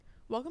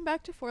Welcome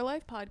back to For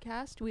Life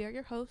Podcast. We are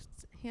your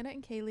hosts, Hannah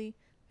and Kaylee.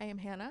 I am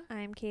Hannah.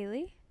 I'm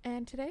Kaylee.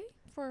 And today,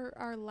 for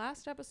our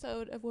last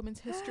episode of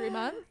Women's History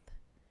Month,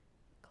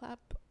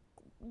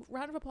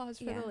 round of applause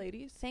for the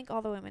ladies. Thank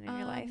all the women in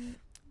your life.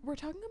 We're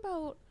talking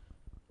about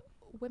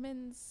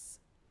women's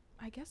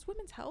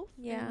health.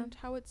 Yeah. And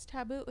how it's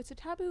taboo. It's a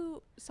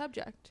taboo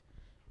subject,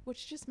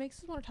 which just makes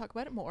us want to talk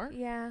about it more.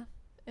 Yeah.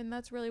 And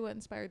that's really what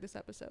inspired this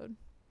episode.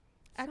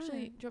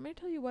 Actually, do you want me to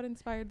tell you what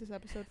inspired this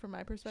episode from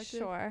my perspective?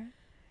 Sure.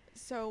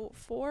 So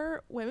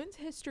for Women's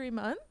History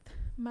Month,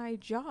 my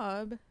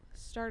job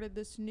started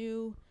this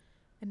new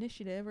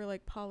initiative or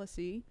like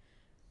policy,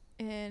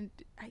 and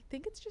I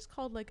think it's just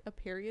called like a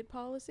period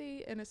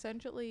policy, and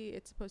essentially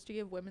it's supposed to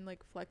give women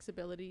like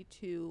flexibility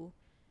to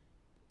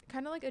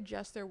kind of like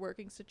adjust their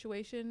working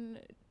situation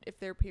if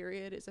their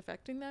period is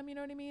affecting them, you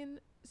know what I mean?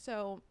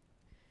 So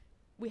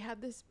we had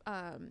this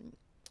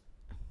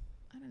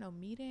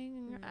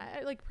meeting,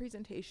 like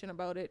presentation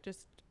about it,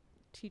 just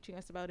teaching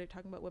us about it,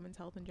 talking about women's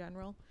health in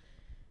general.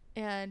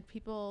 And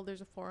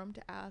there's a forum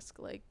to ask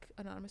like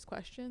anonymous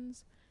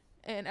questions,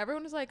 and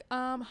everyone was like,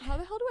 how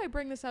the hell do I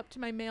bring this up to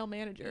my male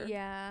manager?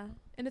 Yeah.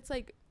 And it's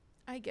like,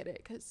 I get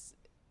it, because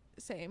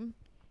same.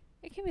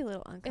 It can be a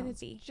little uncomfy.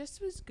 And it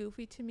just was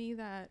goofy to me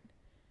that,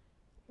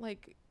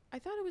 like, I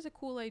thought it was a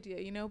cool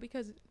idea, you know,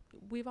 because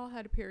we've all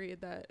had a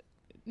period that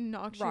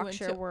rocks you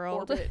into your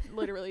world. orbit,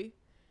 literally.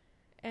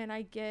 And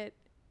I get,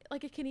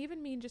 like, it can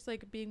even mean just,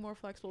 like, being more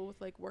flexible with,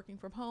 like, working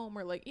from home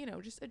or, like, you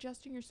know, just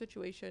adjusting your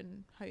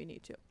situation how you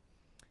need to.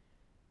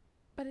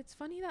 But it's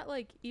funny that,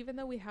 like, even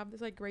though we have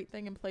this, like, great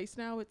thing in place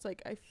now, it's,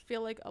 like, I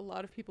feel like a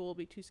lot of people will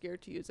be too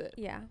scared to use it.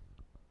 Yeah.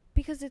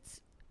 Because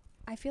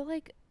I feel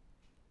like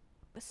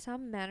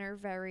some men are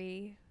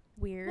very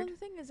weird. Well, the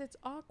thing is, it's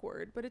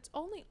awkward, but it's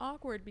only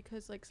awkward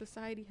because, like,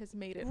 society has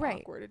made it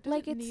right. awkward. It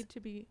doesn't need to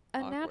be a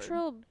awkward.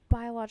 natural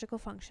biological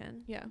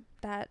function. Yeah.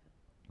 That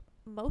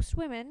most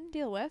women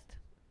deal with.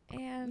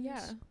 And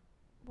yeah,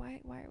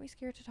 why are we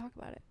scared to talk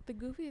about it? The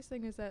goofiest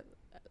thing is that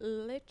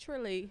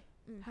literally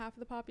half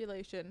the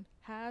population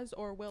has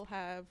or will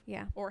have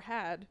or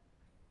had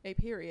a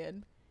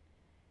period,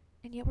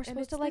 and yet we're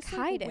supposed to like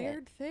hide it.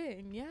 Weird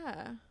thing,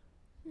 yeah.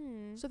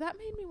 So that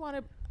made me want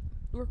to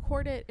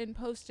record it and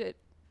post it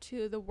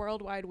to the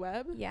World Wide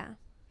Web. Yeah,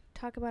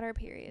 talk about our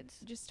periods.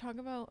 Just talk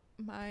about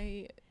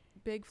my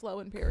big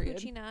flowing period.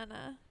 Coochie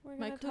nana. We're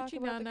my gonna talk coochie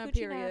about nana the coochie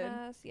period.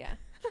 nanas. Yeah.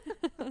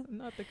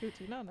 Not the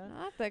coochie nana.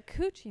 Not the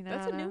coochie nana.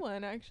 That's a new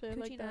one, actually. Coochie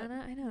I like that.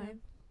 nana. I know.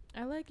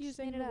 I like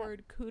using the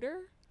word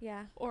cooter.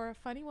 Yeah. Or a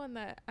funny one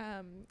that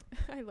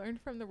I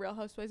learned from the Real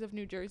Housewives of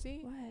New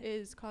Jersey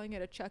is calling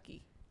it a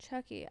Chucky.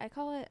 Chucky. I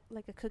call it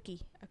like a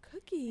cookie. A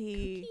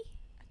cookie.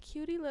 A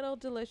cutie little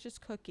delicious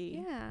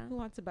cookie. Yeah. Who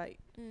wants a bite?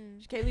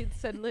 Kaylee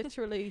said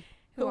literally,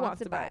 who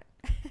wants a bite?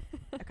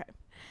 Okay.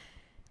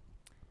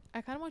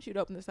 I kind of want you to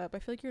open this up. I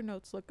feel like your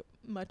notes look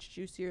much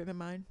juicier than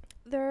mine.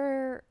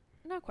 They're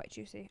not quite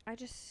juicy. I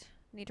just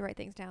need to write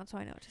things down so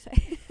I know what to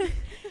say.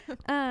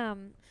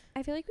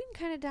 I feel like we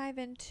can kind of dive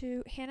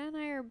into, Hannah and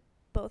I are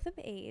both of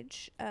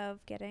age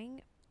of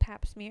getting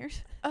pap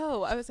smears.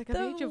 Oh, I was like, of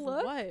age of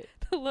what?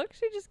 The look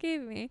she just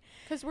gave me.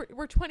 Because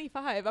we're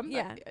 25.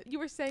 You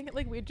were saying it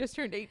like we had just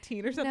turned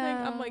 18 or something.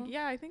 No. I'm like,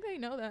 yeah, I think I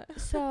know that.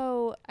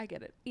 So I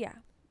get it. Yeah.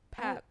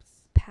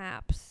 Paps.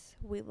 Paps.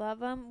 We love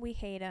them. We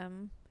hate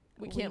them.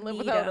 We can't live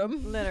without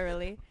them.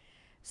 Literally.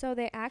 So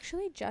they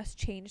actually just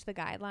changed the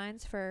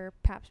guidelines for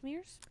pap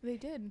smears. They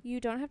did. You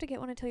don't have to get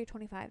one until you're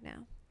 25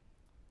 now.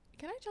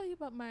 Can I tell you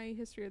about my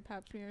history with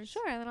pap smears?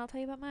 Sure, and then I'll tell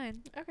you about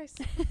mine. Okay.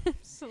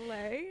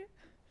 Slay.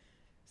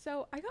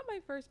 So I got my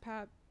first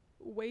pap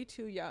way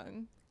too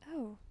young.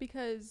 Oh.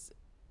 Because,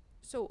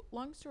 so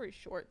long story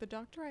short, the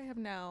doctor I have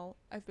now,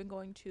 I've been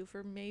going to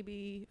for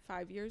maybe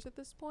 5 years at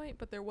this point,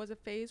 but there was a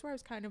phase where I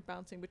was kind of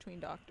bouncing between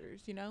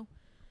doctors, you know?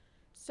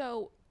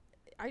 So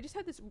I just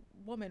had this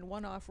woman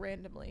one-off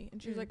randomly, and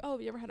she was like, oh,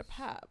 have you ever had a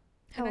pap?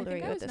 How old are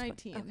you I was at this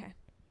 19. point? Okay.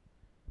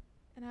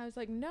 And I was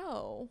like,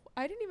 no.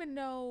 I didn't even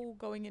know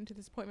going into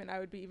this appointment I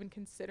would be even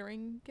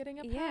considering getting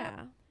a pap.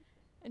 Yeah.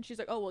 And she's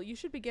like, oh, well, you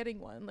should be getting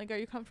one. Like, are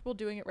you comfortable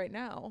doing it right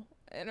now?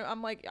 And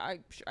I'm like,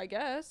 I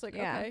guess. Like,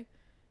 okay.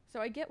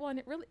 So I get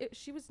one.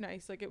 She was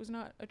nice. Like, it was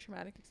not a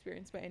traumatic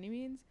experience by any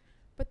means.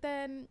 But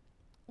then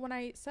when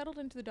I settled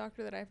into the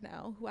doctor that I have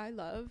now, who I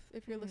love,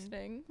 if you're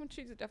listening, which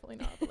she's definitely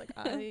not, but like,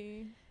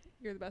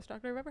 you're the best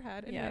doctor I've ever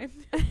had. Anyway.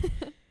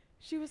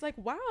 She was like,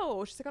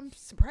 wow. She's like, I'm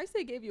surprised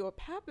they gave you a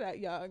pap that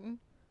young.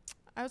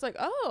 I was like,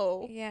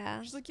 oh.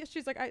 Yeah. She's like, yes.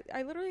 She's like,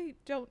 I literally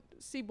don't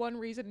see one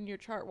reason in your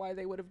chart why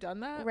they would have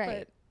done that.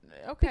 Right.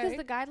 But okay. Because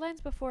the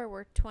guidelines before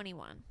were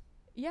 21.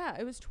 Yeah,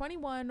 it was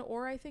 21,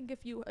 or I think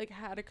if you like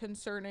had a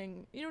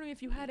concerning, you know what I mean,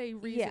 if you had a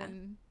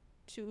reason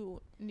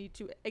to need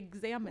to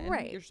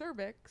examine your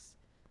cervix.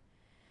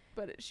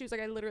 But she was like,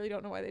 I literally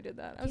don't know why they did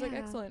that. I was like,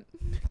 excellent.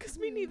 Because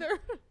me neither.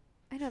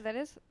 I know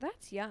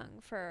that's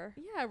young for.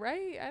 Yeah,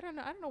 right. I don't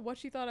know what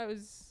she thought I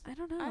was. I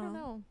don't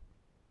know.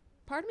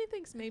 Part of me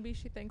thinks maybe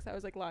she thinks I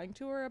was like lying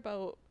to her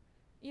about,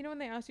 you know, when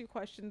they ask you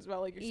questions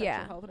about like your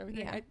sexual health and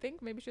everything. I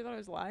think maybe she thought I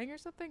was lying or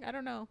something. I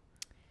don't know.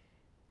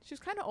 She was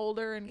kind of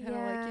older and kind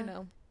of like, you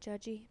know.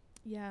 Judgy.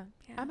 Yeah.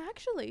 Yeah. I'm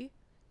actually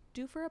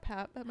due for a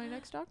pap at my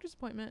next doctor's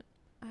appointment.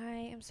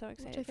 I am so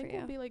excited which I think for you.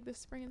 will be like this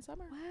spring and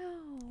summer.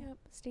 Wow. Yep.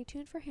 Stay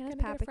tuned for Hannah's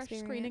Gonna pap get a fresh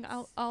experience. screening.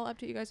 I'll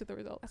update you guys with the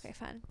results. Okay,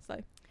 fun.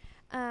 Slay.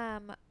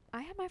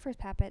 I had my first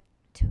pap at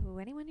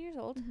 21 years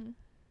old.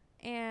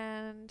 Mm-hmm.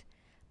 And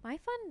my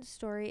fun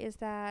story is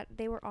that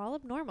they were all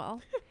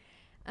abnormal.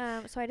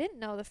 So I didn't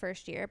know the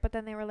first year, but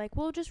then they were like,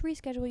 we'll just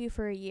reschedule you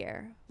for a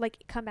year.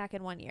 Like, come back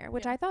in 1 year,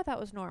 which I thought that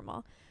was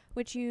normal.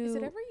 Which you... Is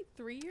it every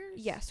 3 years?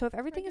 Yeah, so if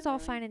everything is all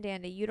fine and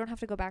dandy, you don't have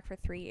to go back for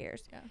 3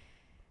 years. Yeah.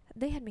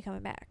 They had me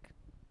coming back.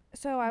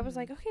 So I was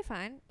like, okay,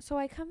 fine. So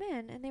I come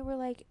in, and they were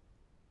like...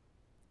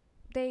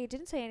 They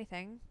didn't say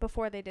anything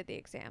before they did the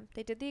exam.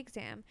 They did the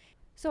exam.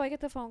 So I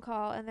get the phone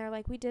call, and they're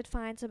like, we did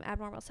find some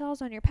abnormal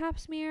cells on your pap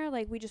smear.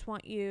 Like, we just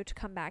want you to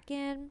come back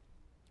in.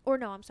 Or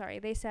no, I'm sorry.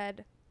 They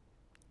said,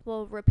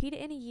 we'll repeat it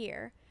in a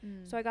year.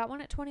 So I got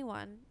one at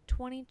 21.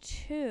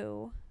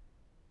 22...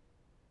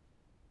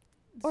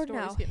 Or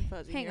no,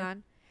 hang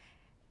on.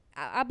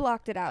 I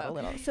blocked it out a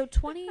little. So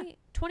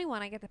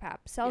 21, I get the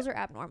pap. Cells are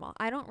abnormal.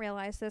 I don't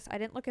realize this. I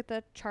didn't look at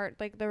the chart,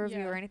 like the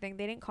review or anything.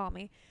 They didn't call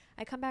me.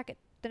 I come back at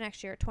the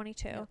next year at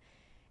 22,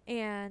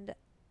 and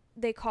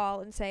they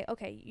call and say,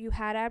 okay, you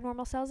had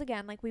abnormal cells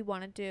again. Like, we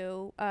want to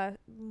do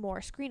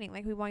more screening.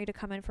 Like, we want you to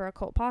come in for a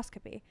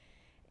colposcopy.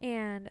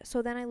 And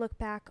so then I look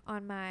back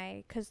on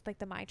because like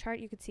the my chart,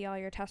 you could see all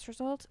your test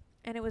results,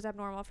 and it was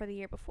abnormal for the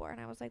year before. And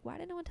I was like, why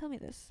did no one tell me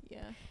this?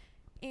 Yeah.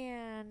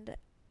 And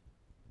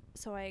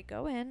so I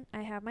go in,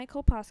 I have my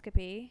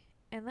colposcopy,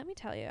 and let me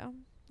tell you,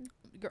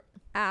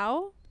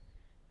 ow,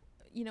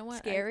 you know what?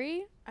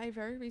 Scary. I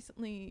very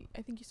recently,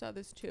 I think you saw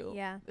this too.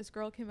 Yeah. This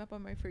girl came up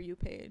on my For You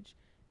page,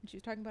 and she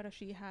was talking about how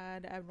she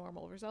had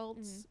abnormal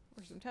results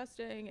or some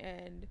testing,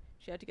 and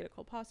she had to get a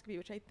colposcopy,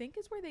 which I think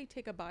is where they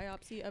take a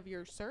biopsy of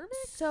your cervix.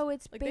 So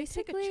it's like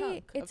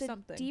basically, it's a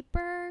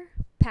deeper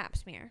pap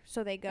smear.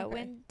 So they go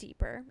in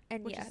deeper,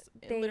 and which is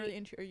literally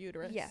into your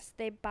uterus. Yes,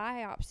 they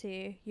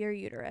biopsy your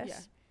uterus. Yeah.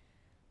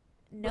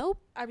 Nope.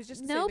 I was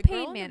just no the pain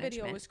girl in management. the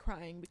video was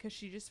crying because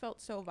she just felt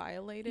so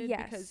violated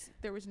because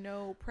there was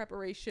no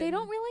preparation. They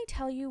don't really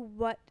tell you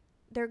what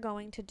they're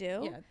going to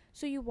do. Yeah.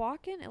 So you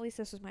walk in, at least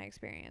this was my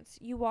experience.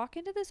 You walk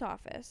into this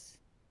office.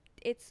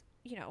 It's,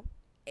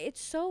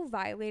 it's so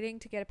violating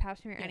to get a pap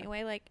smear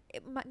anyway. Like,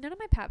 none of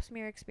my pap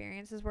smear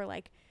experiences were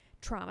like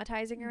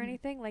traumatizing or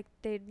anything. Like,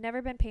 they'd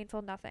never been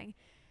painful, nothing.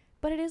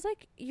 But it is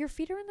like your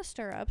feet are in the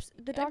stirrups.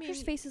 The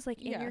doctor's face is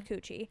like in your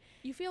coochie.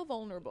 You feel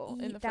vulnerable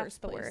in the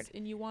first place.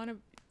 And you want to,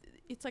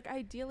 it's like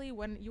ideally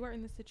when you are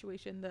in this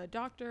situation, the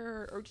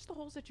doctor or just the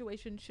whole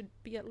situation should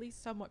be at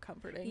least somewhat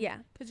comforting. Yeah.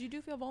 Because you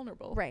do feel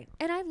vulnerable. Right.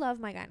 And I love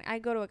my I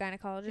go to a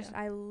gynecologist.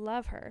 I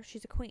love her.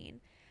 She's a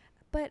queen.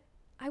 But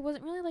I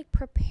wasn't really like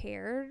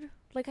prepared.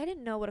 Like, I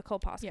didn't know what a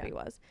colposcopy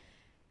was.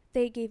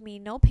 They gave me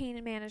no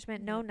pain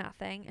management, no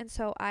nothing. And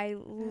so I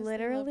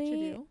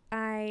literally,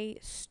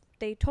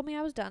 they told me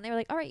I was done. They were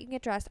like, all right, you can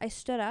get dressed. I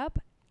stood up,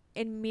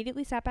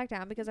 immediately sat back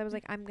down because I was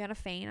like, I'm going to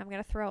faint. I'm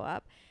going to throw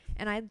up.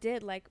 And I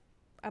did, like,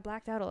 I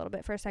blacked out a little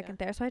bit for a second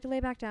there. So I had to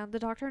lay back down. The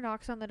doctor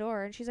knocks on the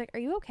door and she's like, are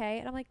you okay?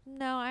 And I'm like,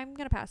 no, I'm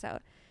going to pass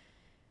out.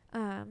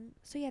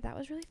 So yeah, that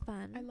was really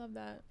fun. I love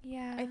that.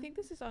 Yeah. I think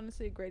this is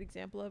honestly a great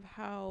example of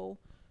how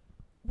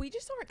we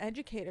just aren't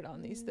educated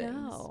on these things.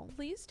 No.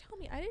 Please tell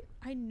me.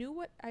 I knew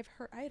what I've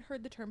heard. I had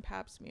heard the term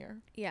pap smear.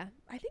 Yeah.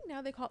 I think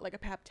now they call it like a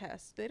pap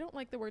test. They don't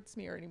like the word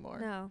smear anymore.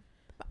 No.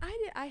 But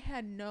I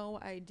had no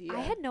idea.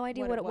 I had no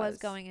idea what it was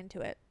going into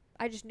it.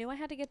 I just knew I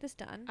had to get this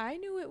done. I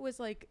knew it was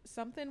like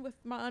something with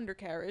my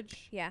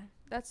undercarriage. Yeah.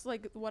 That's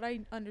like what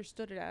I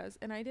understood it as.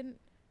 And I didn't,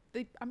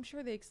 I'm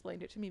sure they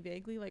explained it to me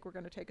vaguely, like we're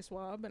going to take a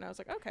swab. And I was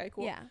like, okay,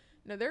 cool. Yeah.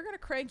 No, they're going to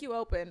crank you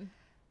open.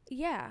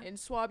 Yeah. And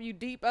swab you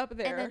deep up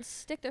there. And then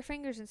stick their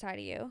fingers inside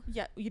of you.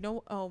 Yeah.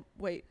 Oh,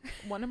 wait.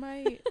 One of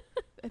my,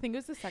 I think it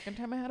was the second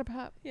time I had a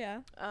pap.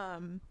 Yeah.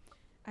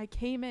 I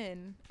came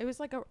in. It was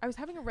like I was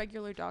having a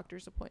regular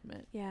doctor's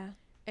appointment. Yeah.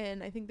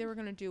 And I think they were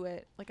going to do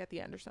it like at the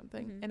end or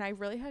something. And I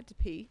really had to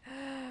pee.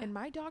 And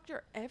my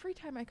doctor, every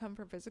time I come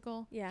for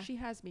physical, she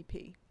has me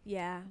pee.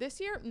 Yeah.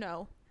 This year,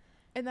 no.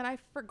 And then I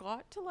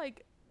forgot to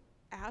like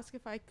ask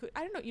if I could.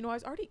 I don't know. I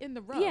was already in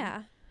the room.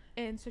 Yeah.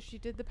 And so she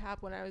did the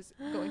pap when I was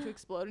going to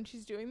explode, and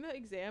she's doing the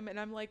exam, and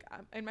I'm like,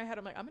 in my head,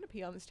 I'm like, I'm going to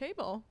pee on this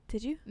table.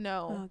 Did you?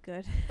 No. Oh,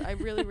 good. I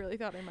really, really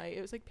thought I might.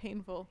 It was like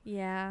painful.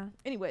 Yeah.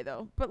 Anyway,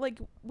 though, but like,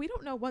 we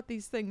don't know what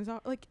these things are.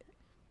 Like,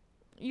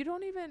 you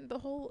don't even,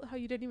 how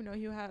you didn't even know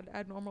you had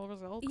abnormal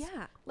results.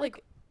 Yeah.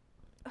 Like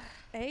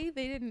they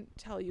didn't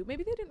tell you.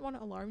 Maybe they didn't want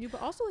to alarm you,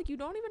 but also like, you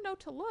don't even know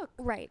to look.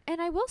 Right.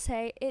 And I will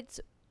say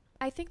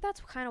I think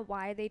that's kind of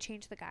why they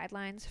changed the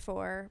guidelines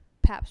for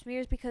pap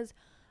smears, because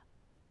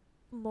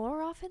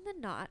more often than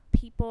not,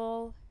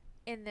 people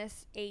in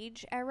this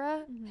age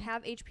era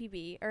have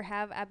HPV or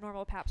have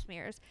abnormal pap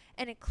smears,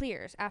 and it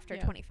clears after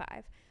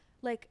 25.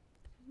 Like,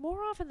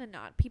 more often than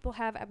not, people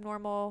have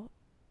abnormal,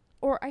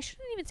 or I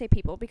shouldn't even say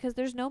people, because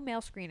there's no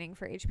male screening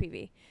for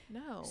HPV.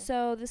 No.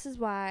 So this is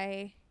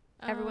why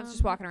Everyone's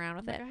just walking around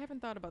with like it. I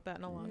haven't thought about that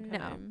in a long No.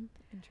 time.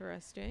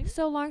 Interesting.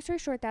 So long story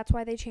short, that's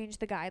why they changed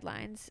the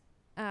guidelines,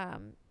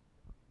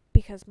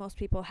 because most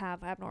people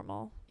have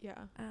abnormal,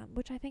 Yeah.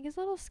 which I think is a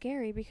little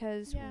scary,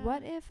 because Yeah.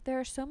 what if there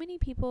are so many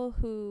people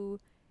who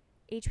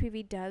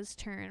HPV does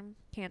turn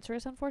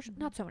cancerous,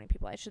 unfortunately. Not so many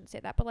people, I shouldn't say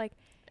that, but like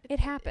it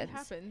happens. It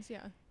happens,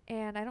 yeah.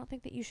 And I don't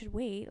think that you should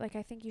wait. Like,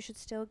 I think you should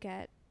still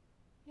get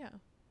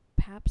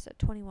PAPs at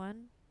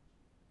 21.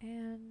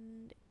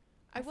 And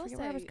I will say,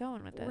 where I was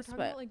going with this, we're talking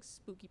about like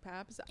spooky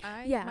PAPs.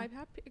 My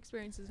PAP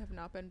experiences have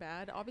not been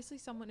bad. Obviously,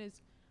 someone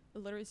is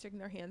literally sticking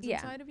their hands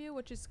inside of you,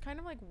 which is kind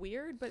of like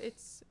weird, but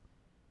it's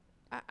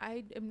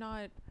I am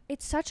not.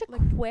 It's such a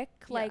like, quick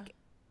like,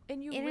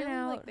 and you in really and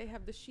out. like they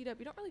have the sheet up.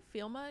 You don't really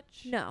feel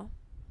much. No,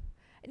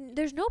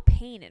 there's no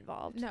pain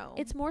involved. No,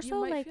 it's more you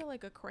so might like feel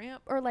like a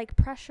cramp or like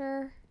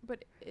pressure.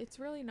 But it's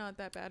really not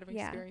that bad of an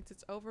experience.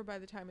 It's over by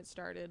the time it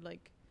started.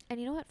 Like, and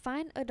you know what?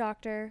 Find a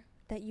doctor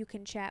that you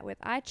can chat with.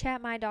 I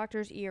chat my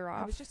doctor's ear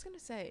off. I was just gonna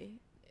say,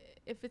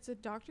 if it's a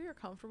doctor you're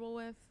comfortable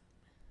with,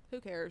 who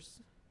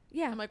cares?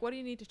 Yeah. I'm like, what do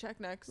you need to check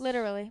next?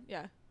 Literally.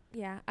 Yeah.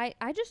 Yeah.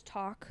 I just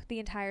talk the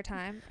entire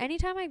time.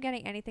 Anytime I'm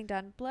getting anything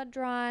done, blood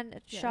drawn,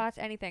 shots,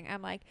 anything,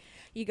 I'm like,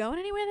 you going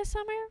anywhere this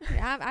summer?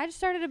 I just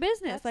started a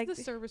business. That's like the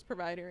service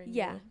provider in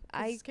yeah.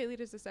 you. Kaylee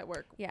does this at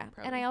work. Yeah.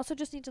 Probably. And I also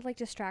just need to like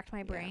distract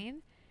my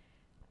brain.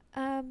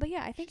 But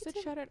yeah, I think she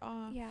said shut it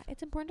off. Yeah,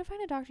 it's important to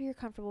find a doctor you're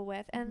comfortable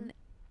with, and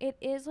it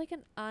is like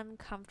an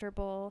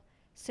uncomfortable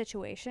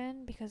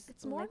situation because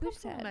it's more like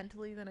uncomfortable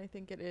mentally than I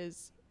think it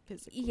is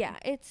physically. Yeah,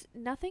 it's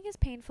nothing is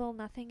painful,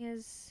 nothing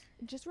is.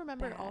 Just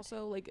remember, it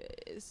also like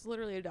it's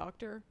literally a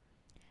doctor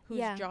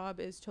whose job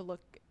is to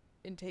look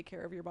and take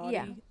care of your body.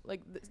 Yeah. Like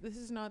this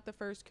is not the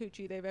first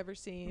coochie they've ever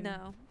seen.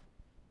 No.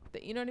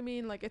 You know what I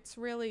mean? Like it's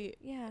really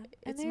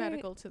it's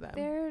medical to them.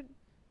 They're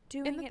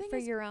doing it for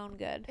your own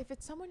good. If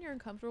it's someone you're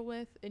uncomfortable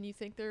with and you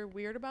think they're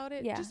weird about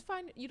it, just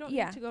find. You don't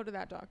need to go to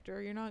that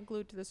doctor. You're not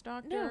glued to this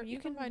doctor. No, you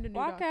can find a new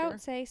doctor. Walk out,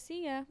 say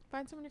see ya.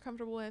 Find someone you're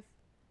comfortable with,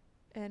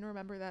 and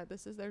remember that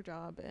this is their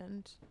job,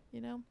 and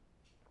you know,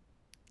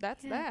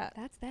 that's that.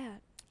 That's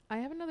that. I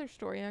have another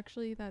story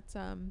actually. That's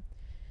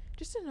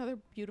just another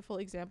beautiful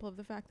example of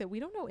the fact that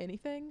we don't know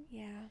anything.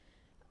 Yeah.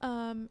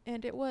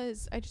 And it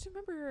was. I just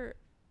remember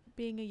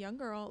being a young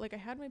girl. Like I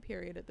had my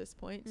period at this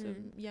point, so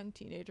young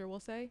teenager,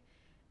 we'll say.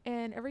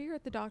 And every year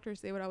at the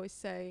doctors, they would always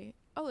say,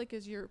 oh, like,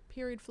 is your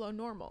period flow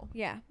normal?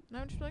 Yeah. And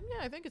I would just be like,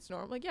 yeah, I think it's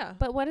normal. Like, yeah.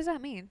 But what does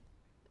that mean?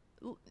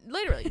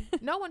 Literally.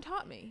 No one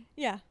taught me.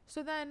 Yeah.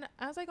 So then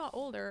as I got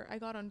older, I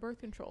got on birth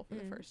control for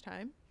the first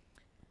time.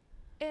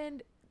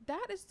 And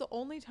that is the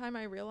only time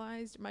I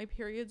realized my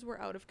periods were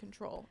out of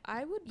control.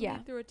 I would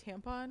bleed through a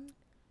tampon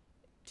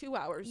 2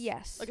 hours.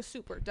 Yes. Like a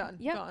super. Done.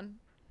 Yep. Gone.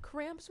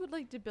 Cramps would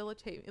like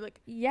debilitate me, like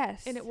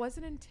and it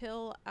wasn't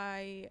until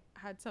I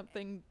had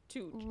something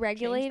to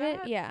regulate it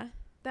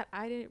that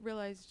I didn't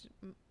realize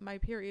my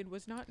period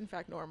was not in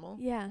fact normal.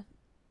 And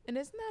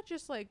isn't that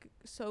just like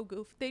so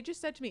goofy? They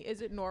just said to me,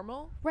 is it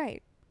normal?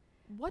 Right.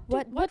 What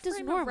does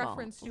frame normal of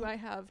reference do I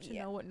have to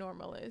know what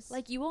normal is?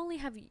 Like you only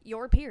have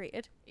your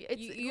period.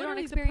 You don't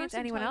experience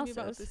anyone else's.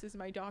 About this is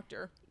my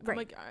doctor. Right. I'm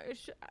like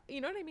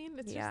you know what I mean?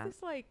 It's just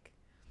this like,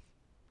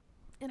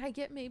 and I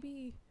get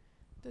maybe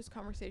those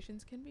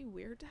conversations can be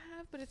weird to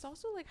have, but it's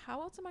also like,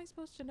 how else am I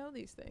supposed to know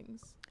these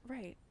things?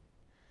 Right.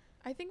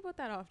 I think about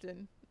that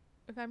often.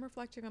 If I'm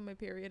reflecting on my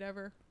period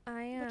ever.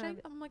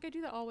 I'm like, I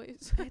do that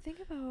always. I think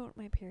about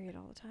my period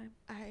all the time.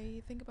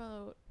 I think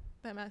about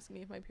them asking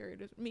me if my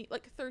period is me,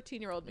 like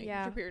 13-year-old me.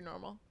 Yeah. Is your period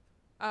normal?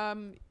 I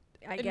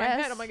guess. In my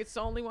head, I'm like, it's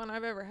the only one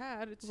I've ever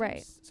had.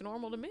 It's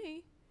normal to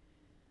me.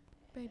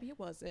 Baby, it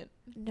wasn't.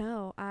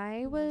 No,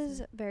 I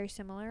was very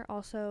similar.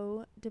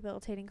 Also,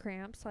 debilitating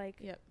cramps.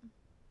 Like,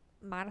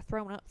 might have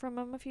thrown up from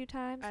them a few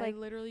times. I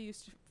literally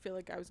used to feel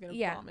like I was gonna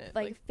vomit.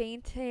 Like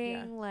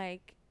fainting.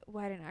 Like,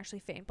 well, I didn't actually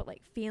faint, but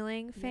like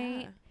feeling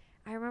faint.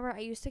 I remember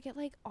I used to get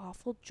like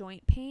awful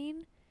joint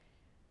pain.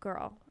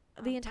 Girl,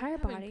 the entire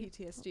body.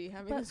 PTSD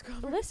having this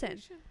conversation.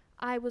 Listen,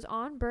 I was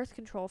on birth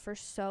control for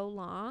so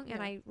long,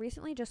 and I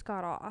recently just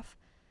got off,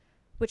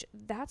 which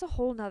that's a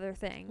whole nother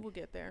thing. We'll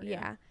get there.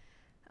 Yeah.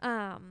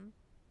 And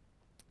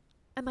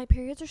my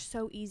periods are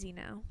so easy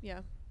now.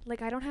 Yeah.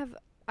 Like I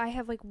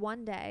have like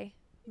one day.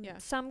 Yeah.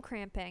 Some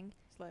cramping.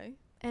 Slay.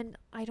 And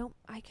I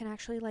can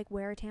actually like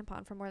wear a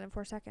tampon for more than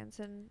 4 seconds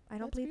and I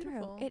don't bleed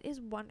through. It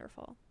is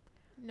wonderful.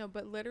 No,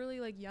 but literally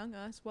like young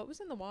us, what was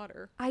in the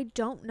water? I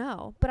don't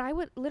know. But I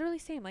would literally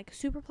say like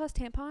Super Plus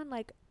tampon,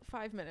 like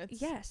 5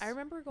 minutes. Yes. I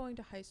remember going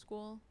to high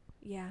school.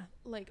 Yeah.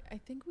 Like I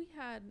think we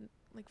had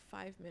like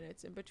 5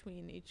 minutes in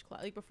between each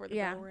class, like before the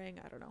bell rang.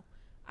 I don't know.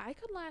 I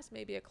could last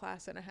maybe a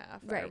class and a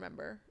half, I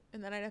remember.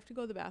 And then I'd have to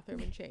go to the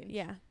bathroom and change.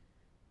 Yeah.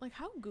 Like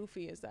how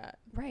goofy is that?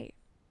 Right.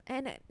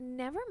 And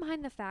never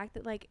mind the fact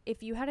that, like,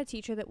 if you had a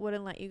teacher that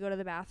wouldn't let you go to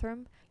the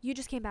bathroom, you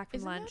just came back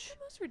from lunch. Isn't that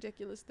the most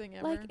ridiculous thing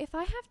ever? Like, if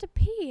I have to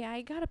pee,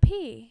 I gotta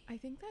pee. I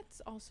think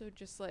that's also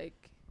just,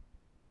 like,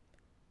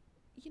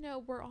 you know,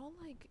 we're all,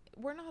 like,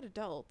 we're not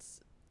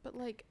adults. But,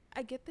 like,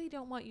 I get they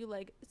don't want you,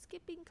 like,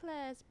 skipping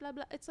class, blah,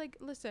 blah. It's like,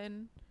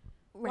 listen,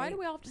 Why do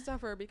we all have to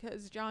suffer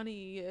because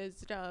Johnny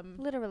is dumb?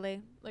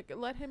 Literally. Like,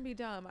 let him be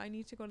dumb. I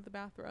need to go to the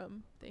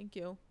bathroom. Thank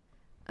you.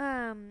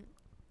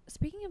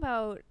 Speaking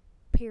about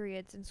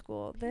periods in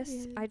school,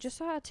 I just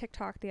saw a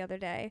TikTok the other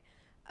day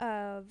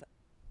of,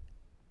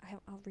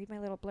 I'll read my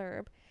little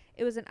blurb.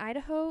 It was an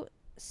Idaho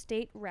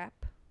state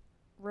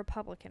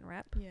Republican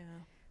rep,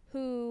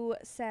 who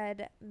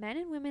said men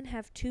and women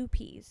have two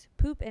P's,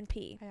 poop and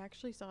pee. I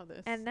actually saw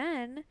this. And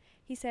then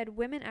he said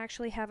women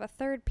actually have a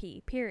third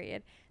P,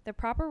 period. The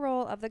proper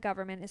role of the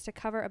government is to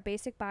cover a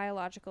basic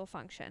biological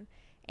function,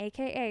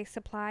 aka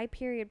supply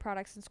period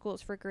products in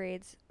schools for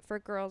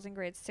girls in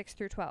grades 6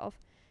 through 12.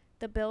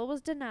 The bill was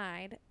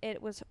denied.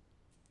 It was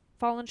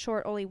fallen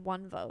short only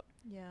one vote.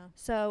 Yeah.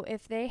 So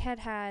if they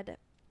had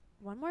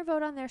one more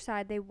vote on their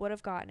side, they would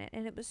have gotten it.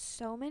 And it was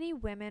so many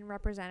women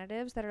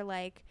representatives that are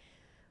like,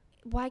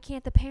 why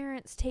can't the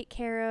parents take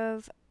care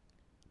of?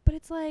 But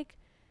it's like,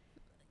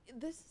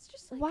 this is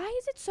just like, why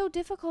is it so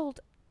difficult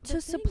to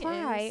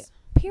supply is,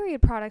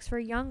 period products for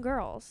young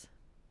girls?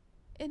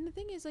 And the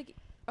thing is, like,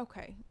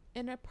 okay,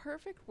 in a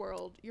perfect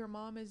world, your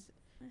mom is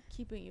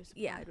keeping you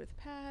supplied with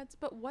pads,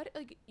 but what,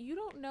 like, you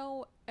don't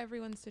know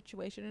everyone's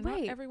situation, and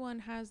not everyone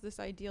has this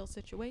ideal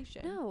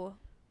situation. No.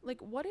 Like,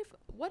 what if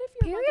your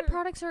period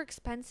products are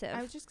expensive?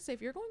 I was just gonna say,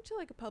 if you're going to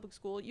like a public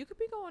school, you could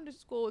be going to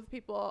school with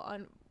people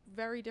on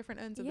very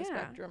different ends of the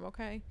spectrum.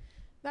 Okay,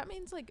 that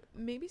means like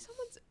maybe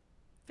someone's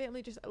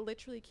family just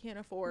literally can't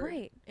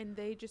afford, and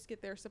they just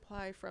get their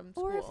supply from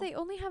school. Or if they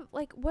only have,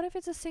 like, what if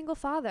it's a single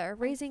father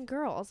raising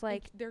girls?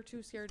 Like they're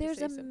too scared. There's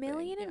to say a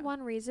million and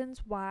one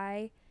reasons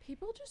why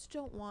people just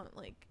don't want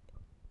like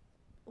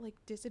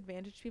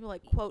disadvantaged people,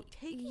 like, quote,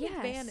 taking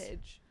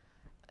advantage.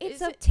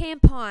 It's a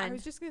tampon. I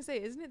was just gonna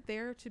say, isn't it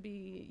there to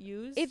be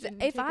used?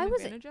 If I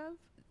was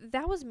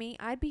that was me,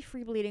 I'd be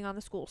free bleeding on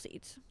the school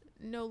seats.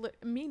 No,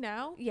 me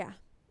now. Yeah,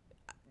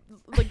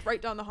 like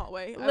right down the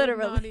hallway.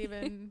 Literally, I would not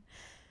even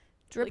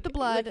drip the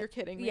blood. Like you're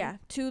kidding me. Yeah,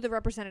 to the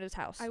representative's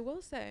house. I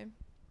will say,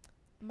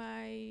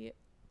 my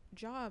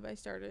job I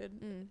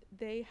started,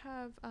 they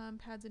have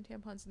pads and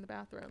tampons in the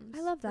bathrooms.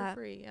 I love that.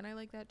 For free, and I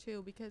like that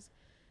too, because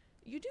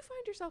you do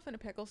find yourself in a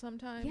pickle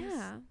sometimes.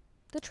 Yeah.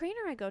 The trainer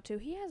I go to,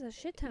 he has a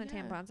shit ton of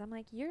tampons. I'm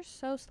like, you're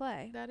so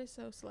slay. That is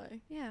so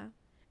slay. Yeah.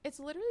 It's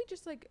literally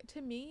just like,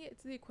 to me,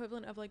 it's the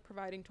equivalent of like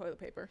providing toilet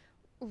paper.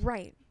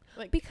 Right.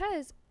 Like,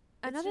 because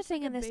another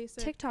thing in this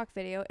TikTok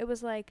video, it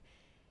was like,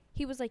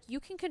 he was like, you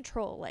can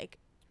control like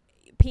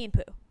pee and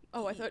poo.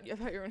 Oh, I thought you were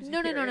going to say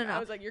no. I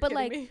was like, you're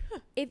kidding me.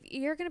 If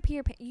you're going to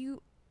pee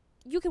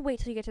you can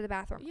wait till you get to the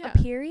bathroom. Yeah. A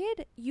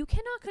period, you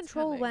cannot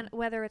control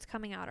whether it's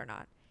coming out or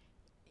not.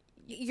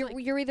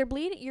 You're either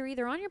bleeding, you're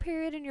either on your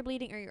period and you're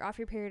bleeding, or you're off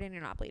your period and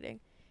you're not bleeding.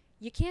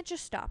 You can't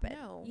just stop it.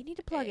 No. You need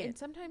to plug it. And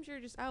sometimes you're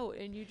just out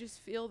and you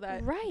just feel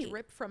that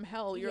drip from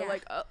hell. You're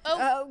like,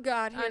 oh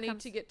God, I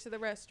need to get to the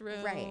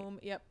restroom. Right.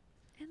 Yep.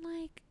 And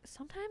like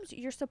sometimes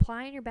your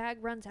supply in your bag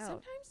runs out.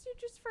 Sometimes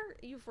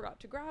you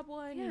forgot to grab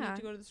one. You need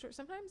to go to the store.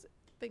 Sometimes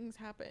things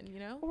happen, you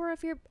know. Or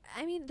if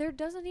there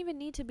doesn't even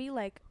need to be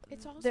like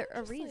it's also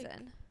a reason.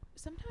 Like,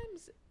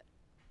 sometimes,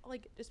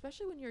 like,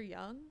 especially when you're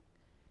young,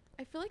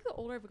 I feel like the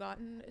older I've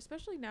gotten,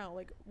 especially now,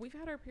 like, we've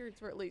had our periods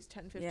for at least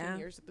 10, 15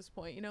 years at this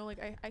point, you know, like,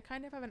 I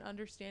kind of have an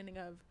understanding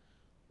of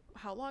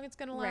how long it's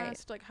going to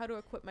last, like, how to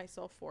equip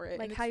myself for it.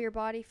 Like, how your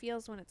body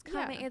feels when it's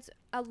coming. Yeah. It's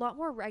a lot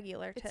more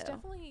regular, too. It's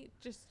definitely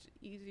just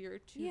easier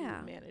to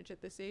manage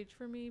at this age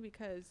for me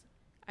because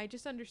I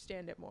just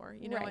understand it more.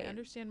 You know, I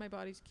understand my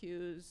body's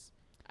cues.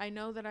 I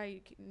know that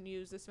I can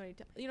use this many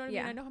times. You know what I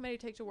mean? I know how many it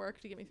takes to work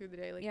to get me through the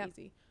day, like,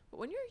 easy. But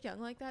when you're young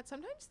like that,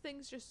 sometimes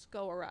things just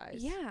go awry.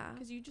 Yeah.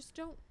 Because you just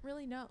don't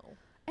really know.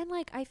 And,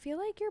 like, I feel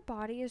like your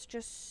body is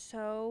just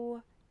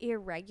so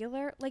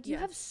irregular. Like, you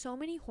have so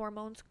many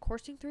hormones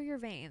coursing through your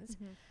veins.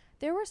 Mm-hmm.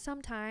 There were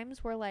some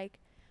times where, like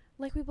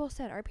we both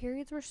said, our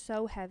periods were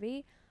so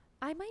heavy.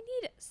 I might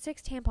need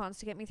 6 tampons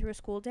to get me through a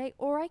school day,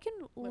 or I can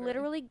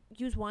literally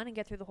use one and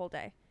get through the whole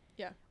day.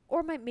 Yeah.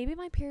 Or maybe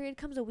my period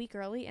comes a week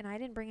early and I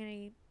didn't bring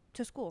any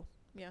to school.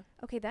 Yeah.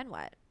 Okay, then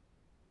what?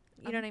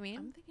 You know what I mean?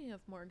 I'm thinking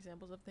of more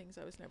examples of things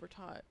I was never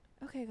taught.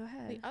 Okay, go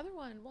ahead. The other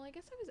one, well, I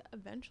guess I was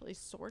eventually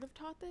sort of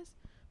taught this,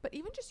 but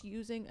even just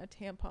using a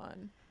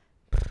tampon.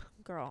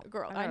 Girl,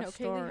 I know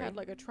Kaylee had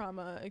like a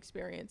trauma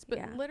experience, but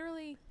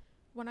literally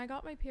when I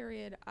got my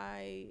period,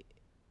 I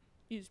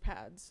used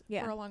pads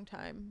for a long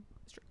time,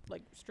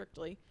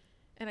 strictly.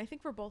 And I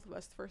think for both of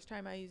us, the first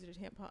time I used a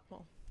tampon,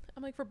 well,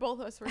 I'm like, for both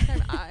of us, first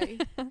time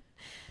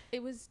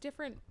it was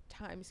different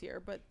times here,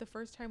 but the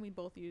first time we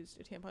both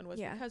used a tampon was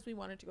because we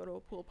wanted to go to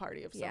a pool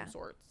party of some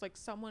sort. It's like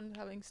someone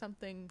having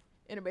something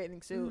in a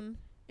bathing suit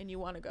and you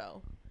want to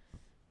go.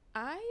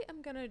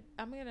 I'm gonna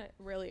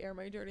really air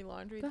my dirty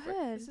laundry. Go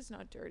ahead. This is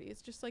not dirty.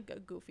 It's just like a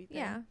goofy thing.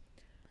 Yeah.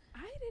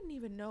 I didn't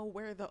even know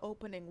where the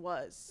opening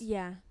was.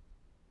 Yeah.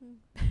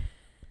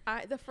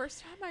 The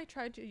first time I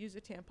tried to use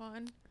a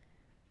tampon,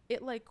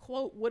 it like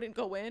quote wouldn't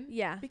go in.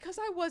 Yeah. Because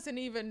I wasn't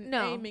even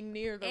No. aiming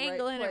near the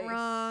Angling right place. it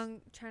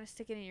wrong, trying to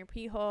stick it in your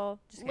pee hole.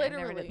 Just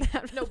Literally.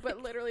 No,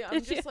 but literally,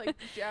 I'm just like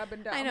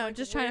jabbing down. I know, like,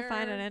 just trying to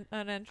find an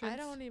entrance. I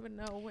don't even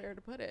know where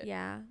to put it.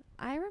 Yeah.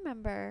 I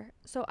remember.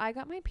 So I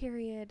got my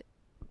period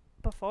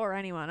before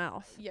anyone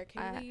else. Yeah,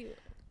 Kaylee,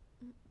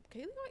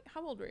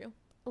 how old were you?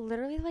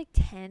 Literally like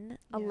 10,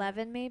 Yeah.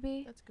 11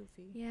 maybe. That's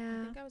goofy.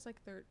 Yeah. I think I was like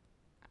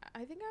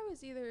I think I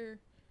was either,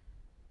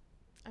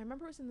 I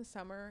remember it was in the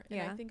summer,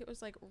 and I think it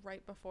was like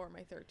right before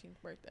my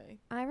 13th birthday.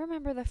 I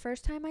remember the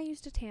first time I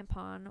used a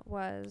tampon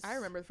was... I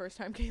remember the first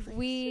time Kaylee used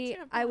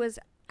a tampon. I was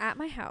at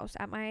my house,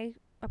 at my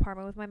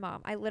apartment with my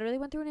mom. I literally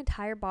went through an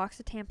entire box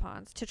of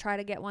tampons to try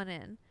to get one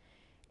in.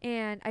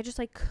 And I just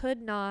like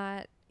could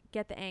not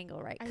get the angle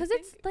right. Because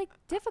it's like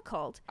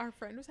difficult. Our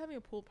friend was having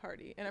a pool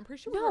party, and I'm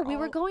pretty sure we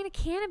were going to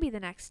Canopy the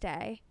next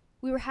day.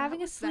 We were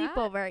having a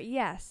sleepover.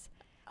 Yes.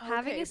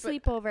 Having a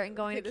sleepover and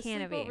going to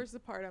Canopy. The sleepover's the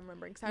part I'm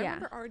remembering. Because I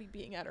remember already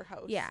being at her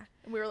house. Yeah.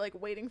 And we were like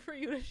waiting for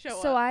you to show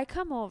up. So I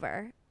come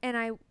over, and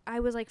I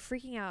was like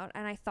freaking out,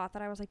 and I thought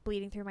that I was like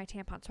bleeding through my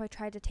tampon. So I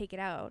tried to take it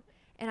out,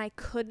 and I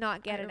could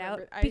not get it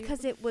out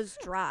because it was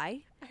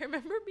dry. I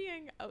remember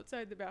being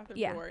outside the bathroom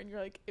door, and you're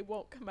like, it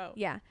won't come out.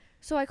 Yeah.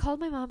 So I called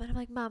my mom, and I'm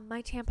like, Mom,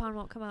 my tampon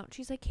won't come out.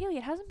 She's like, Kaylee,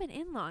 it hasn't been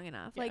in long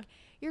enough. Yeah. Like,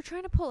 you're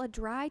trying to pull a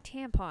dry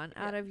tampon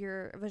out of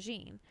your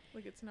vagine.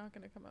 Like, it's not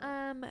going to come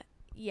out.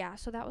 Yeah,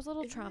 so that was a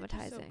little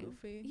traumatizing. So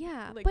goofy?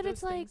 Yeah, like, but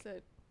it's like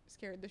that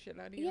scared the shit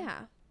out of you.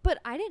 Yeah, but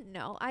I didn't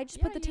know. I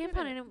just put the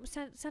tampon in and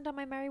sent on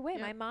my merry way.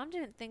 My mom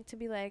didn't think to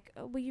be like,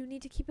 oh, well, you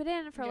need to keep it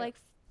in for like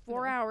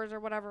 4 hours or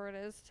whatever it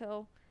is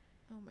till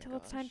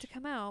it's time to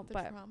come out. The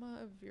trauma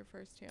of your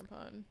first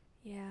tampon.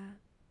 Yeah.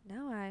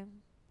 No,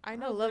 I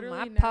know. Literally,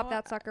 I popped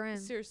that sucker in.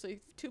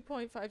 Seriously,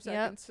 2.5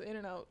 seconds in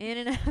and out. In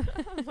and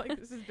out. I'm like,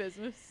 this is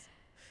business.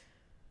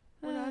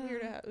 We're not here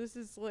to have. This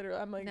is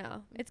literally. I'm like,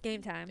 no, it's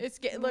game time. It's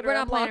literally. We're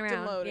not playing around.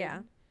 And loaded. Yeah.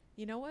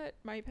 You know what?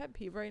 My pet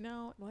peeve right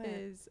now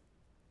is.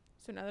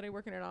 So now that I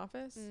work in an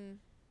office,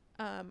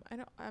 I'm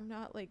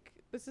not like,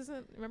 this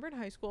isn't. Remember in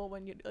high school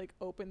when you like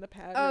open the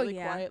pad really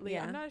quietly?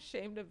 Yeah. I'm not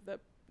ashamed of the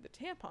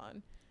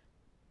tampon.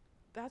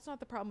 That's not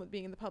the problem with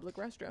being in the public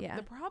restroom. Yeah.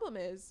 The problem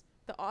is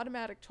the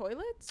automatic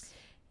toilets.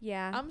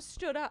 Yeah. I'm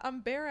stood up.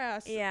 I'm bare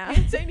ass. Yeah.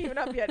 Pants ain't even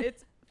up yet.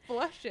 It's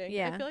flushing.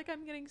 Yeah. I feel like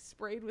I'm getting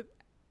sprayed with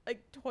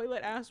like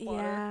toilet ass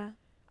water. Yeah.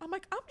 I'm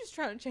like, I'm just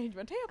trying to change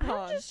my tampon.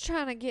 I'm just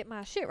trying to get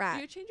my shit right.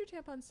 Do you change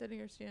your tampon sitting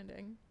or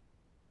standing?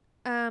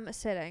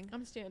 Sitting.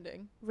 I'm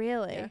standing.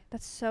 Really? Yeah.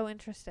 That's so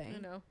interesting.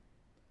 I know.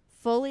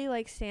 Fully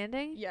like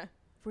standing? Yeah.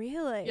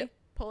 Really? Yep.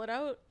 Pull it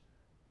out.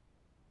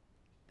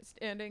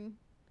 Standing.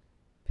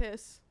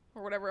 Piss.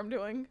 Or whatever I'm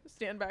doing.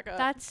 Stand back up.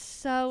 That's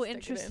so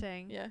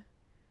interesting. Yeah.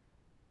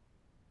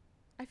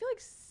 I feel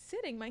like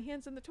sitting, my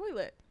hand's in the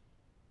toilet.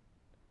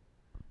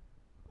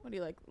 What do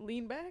you like?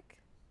 Lean back?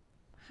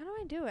 How do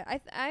I do it?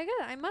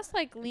 I must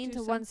like lean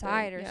to one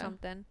side or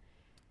something.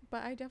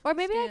 But I definitely Or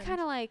maybe I kind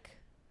of like,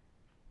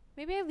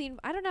 maybe I lean,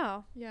 I don't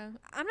know. Yeah.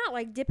 I'm not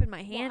like dipping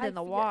my hand in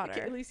the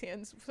water. At least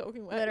hands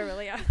soaking wet.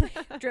 Literally.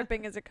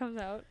 Dripping as it comes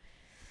out.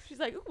 She's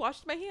like, ooh,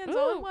 washed my hands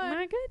all in one.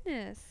 My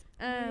goodness.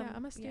 Yeah,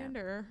 I'm a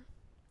stander.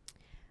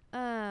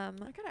 I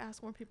gotta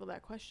ask more people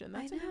that question.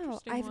 That's I know. An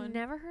interesting I've one.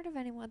 never heard of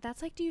anyone.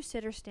 That's like, do you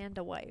sit or stand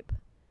to wipe?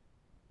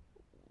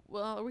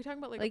 Well, are we talking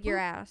about like your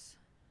ass?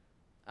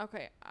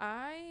 Okay,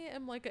 I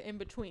am like an in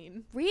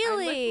between.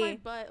 Really? I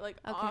lift my butt like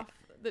off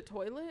the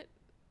toilet,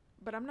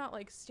 but I'm not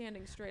like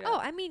standing straight up. Oh,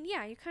 I mean,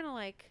 yeah, you kind of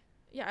like.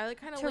 Yeah, I like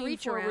kind of lean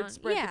forward,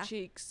 spread the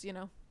cheeks, you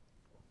know.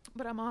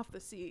 But I'm off the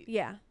seat.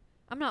 Yeah.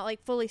 I'm not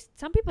like fully.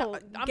 Some people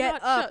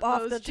get up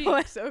off the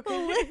toilet.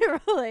 Okay.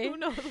 Literally. Who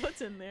knows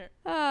what's in there?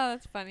 Oh,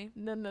 that's funny.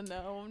 No,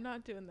 I'm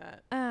not doing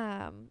that.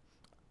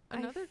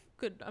 Another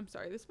good. I'm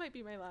sorry. This might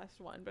be my last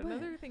one, but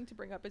another thing to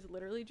bring up is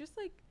literally just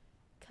like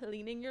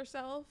cleaning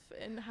yourself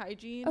and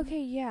hygiene.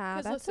 Okay,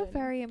 yeah, that's a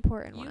very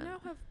important one. You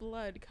now have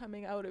blood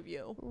coming out of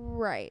you.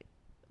 Right.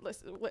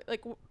 Listen,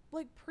 like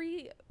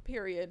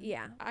pre-period.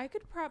 Yeah. I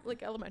could probably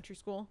like elementary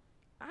school.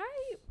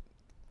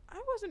 I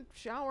wasn't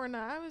showering.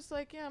 I was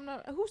like, yeah, I'm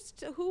not. I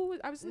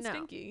wasn't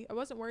stinky. I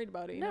wasn't worried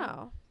about it. You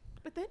know?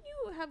 But then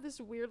you have this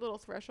weird little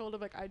threshold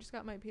of like, I just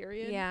got my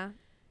period. Yeah.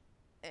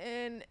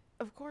 And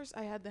of course,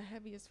 I had the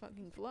heaviest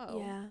fucking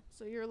flow. Yeah.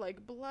 So you're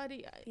like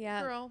bloody.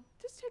 Yeah. Girl,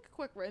 just take a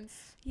quick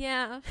rinse.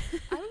 Yeah.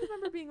 I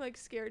remember being like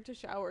scared to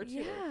shower too.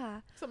 Yeah.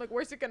 So I'm like,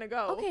 where's it gonna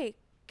go? Okay.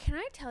 Can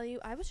I tell you?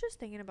 I was just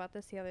thinking about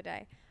this the other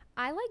day.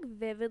 I like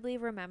vividly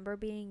remember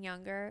being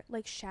younger,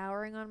 like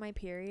showering on my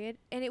period,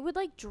 and it would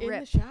like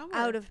drip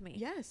out of me.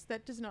 Yes,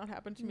 that does not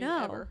happen to me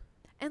ever.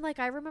 And like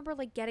I remember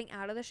like getting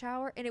out of the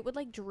shower and it would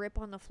like drip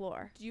on the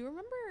floor. Do you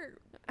remember?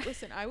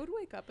 Listen, I would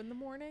wake up in the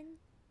morning,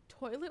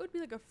 toilet would be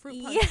like a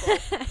fruit punch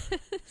bowl.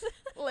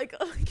 Like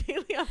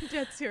Kaylee, I'm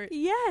dead serious.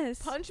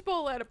 Yes. Punch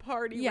bowl at a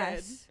party.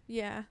 Yes. Red.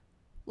 Yeah.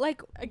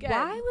 Like again,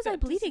 why was I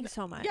bleeding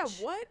so much? Yeah.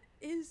 What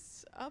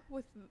is up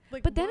with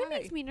like? But then it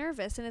makes me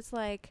nervous, and it's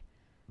like.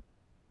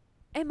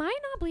 Am I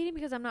not bleeding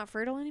because I'm not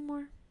fertile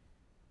anymore?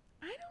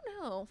 I don't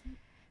know.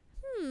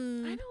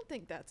 I don't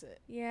think that's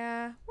it.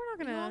 Yeah, we're not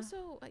gonna.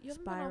 You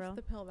haven't been off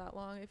the pill that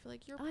long. I feel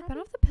like you're. I've been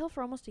off the pill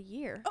for almost a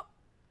year. Oh,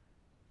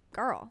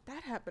 girl,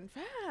 that happened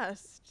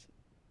fast.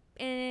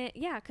 And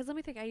yeah, because let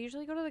me think. I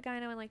usually go to the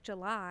gyno in like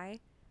July,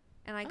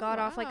 and I got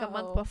off like a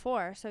month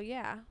before. So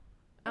yeah,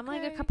 I'm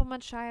like a couple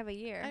months shy of a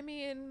year. I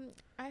mean,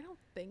 I don't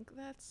think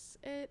that's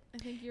it. I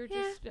think you're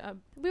just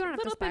we don't have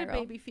to spiral. Bit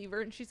of baby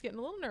fever, and she's getting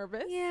a little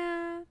nervous.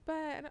 Yeah,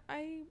 but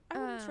I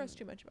wouldn't stress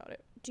too much about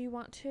it. Do you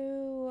want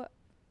to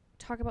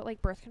talk about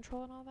like birth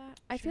control and all that?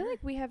 Sure. I feel like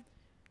we have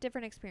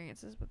different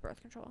experiences with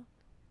birth control.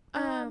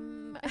 I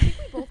think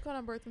we both got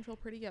on birth control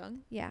pretty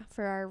young. Yeah,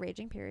 for our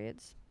raging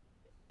periods.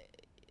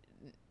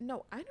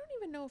 No, I don't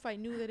even know if I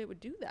knew that it would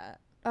do that.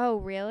 Oh,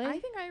 really? I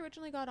think I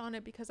originally got on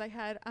it because I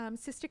had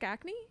cystic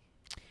acne.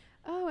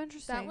 Oh,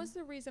 interesting. That was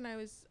the reason I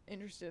was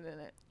interested in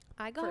it.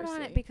 I got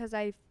on it because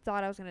I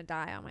thought I was going to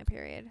die on my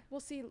period. Well,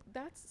 this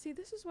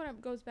is what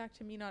goes back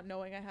to me not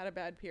knowing I had a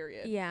bad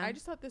period. Yeah. I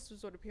just thought this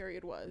was what a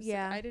period was.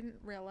 Yeah. Like, I didn't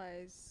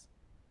realize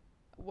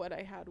what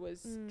I had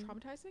was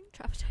traumatizing.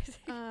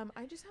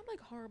 I just had like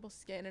horrible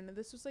skin, and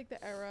this was like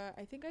the era.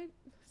 I think I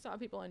saw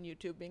people on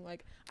YouTube being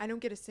like, I don't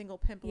get a single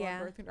pimple on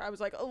birth control. I was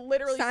like,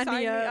 literally sign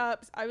me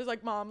up. I was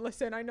like, Mom,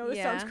 listen, I know this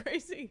sounds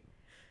crazy.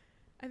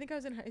 I think I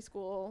was in high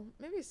school,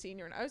 maybe a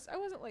senior, and I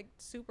wasn't like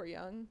super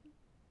young.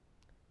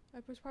 I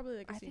was probably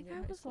like a senior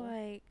in high school.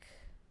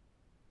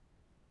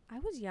 I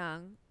was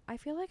young. I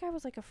feel like I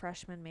was like a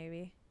freshman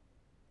maybe.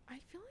 I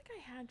feel like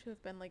I had to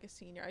have been like a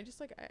senior. I just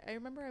like I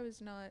remember I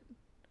was not.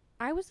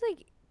 I was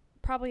like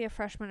probably a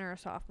freshman or a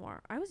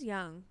sophomore. I was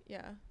young.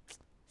 Yeah.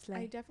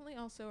 I definitely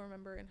also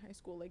remember in high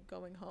school like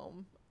going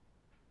home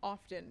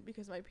often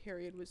because my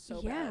period was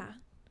so bad.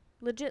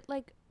 Legit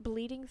like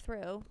bleeding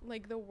through.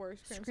 Like the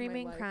worst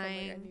screaming, of my life. crying.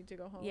 I'm like, I need to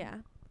go home. Yeah.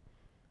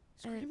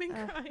 Screaming,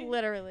 crying.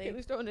 Literally. It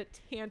was throwing a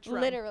tantrum.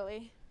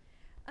 Literally.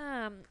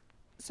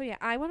 So yeah,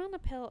 I went on the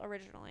pill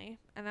originally,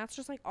 and that's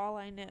just like all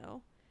I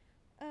knew.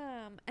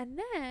 And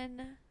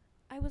then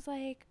I was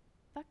like,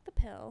 fuck the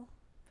pill.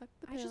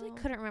 I just like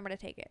couldn't remember to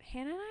take it.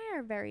 Hannah and I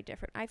are very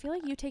different. I feel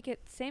like you take it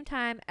same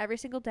time every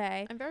single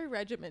day. I'm very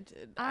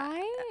regimented.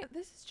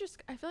 This is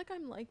just, I feel like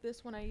I'm like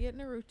this when I get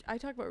in a routine. I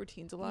talk about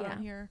routines a lot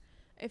on here.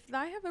 If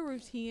I have a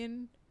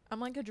routine, I'm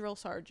like a drill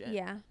sergeant.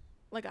 Yeah.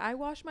 Like I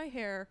wash my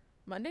hair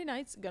Monday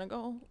nights, gonna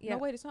go. No,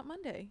 wait, it's not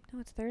Monday.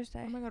 No, it's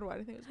Thursday. Oh my God, why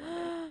did I think it was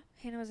Monday?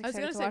 Hannah was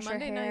excited I was gonna say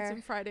Monday nights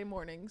and Friday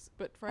mornings,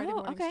 but Friday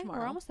mornings tomorrow.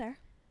 We're almost there.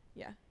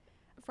 Yeah.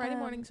 Friday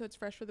morning, so it's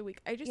fresh for the week.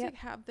 I just like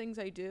have things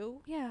I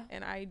do. Yeah.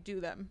 And I do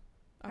them.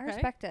 Okay? I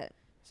respect it.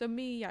 So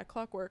me,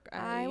 clockwork.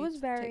 I was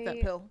very take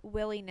that pill.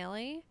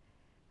 willy-nilly.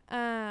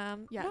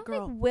 Not like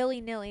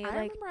willy-nilly. I like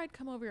remember I'd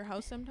come over your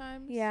house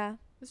sometimes. Yeah.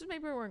 This was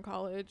maybe we were in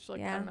college.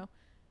 Like, I don't know.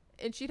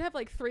 And she'd have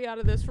like 3 out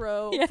of this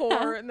row,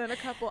 4, and then a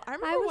couple. I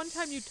remember one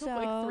time you took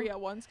like 3 at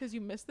once because you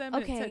missed them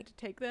and it said to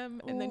take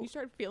them, and then you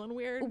started feeling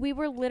weird. We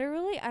were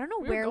literally, I don't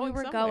know where we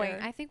were going.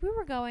 I think we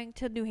were going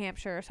to New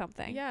Hampshire or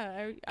something.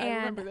 Yeah, I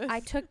remember this.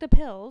 I took the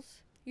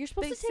pills. You're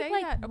supposed to take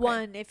like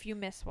one if you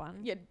miss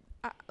one. Yeah.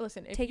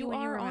 Listen, if you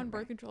are on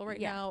birth control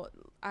right now,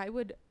 I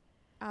would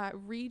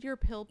read your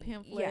pill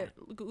pamphlet,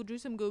 do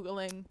some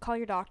Googling. Call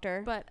your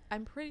doctor. But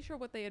I'm pretty sure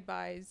what they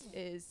advise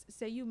is,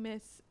 say you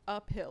miss a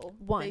pill.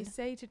 One. They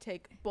say to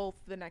take both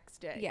the next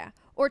day. Yeah.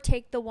 Or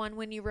take the one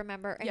when you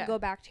remember and go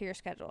back to your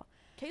schedule.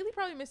 Kaylee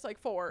probably missed like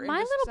 4. My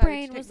little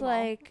brain was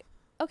like,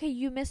 okay,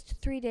 you missed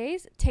 3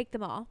 days. Take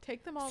them all.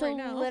 Take them all right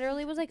now. So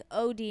literally was like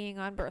ODing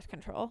on birth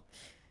control.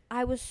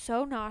 I was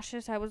so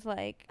nauseous. I was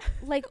like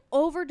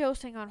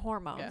overdosing on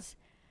hormones. Yeah.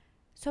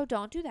 So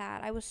don't do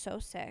that. I was so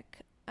sick.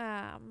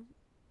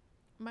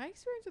 My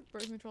experience with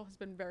birth control has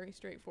been very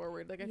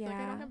straightforward. Like, I feel like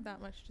I don't have that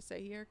much to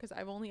say here because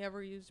I've only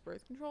ever used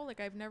birth control. Like,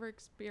 I've never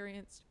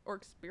experienced or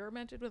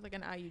experimented with, like,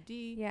 an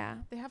IUD. Yeah.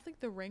 They have, like,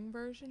 the ring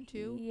version,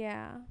 too.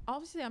 Yeah.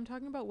 Obviously, I'm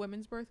talking about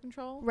women's birth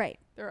control. Right.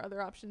 There are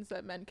other options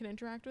that men can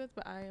interact with,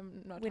 but I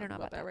am not talking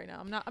about that right now.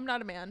 I'm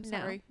not a man.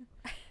 Sorry.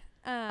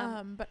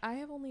 But I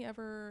have only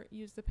ever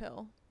used the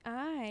pill.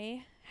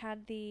 I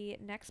had the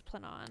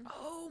Nexplanon.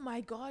 Oh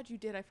my God, you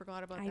did! I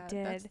forgot about that. I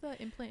did. That's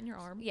the implant in your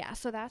arm. Yeah,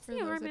 so that's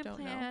the arm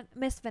implant.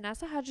 Miss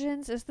Vanessa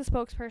Hudgens is the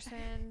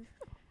spokesperson.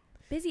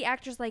 Busy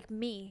actors like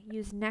me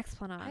use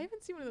Nexplanon. I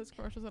haven't seen one of those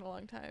commercials in a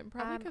long time.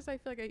 Probably because I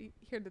feel like I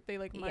hear that they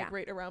like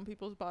migrate around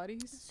people's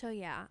bodies. So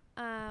yeah,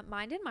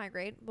 mine did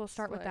migrate. We'll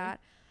start with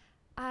that.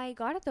 I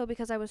got it though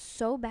because I was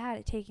so bad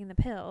at taking the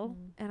pill,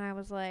 and I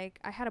was like,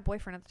 I had a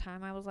boyfriend at the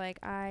time. I was like,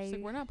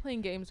 we're not playing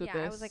games with this.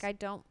 I was like,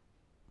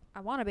 I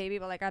want a baby,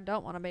 but like I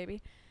don't want a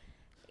baby.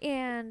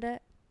 And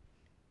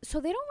so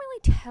they don't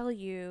really tell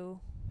you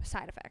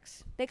side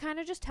effects. They kind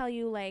of just tell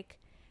you like,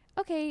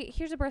 okay,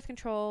 here's a birth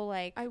control.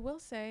 Like, I will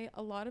say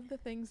a lot of the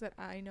things that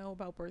I know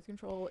about birth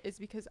control is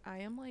because I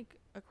am like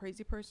a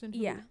crazy person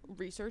who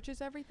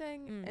researches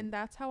everything, and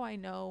that's how I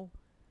know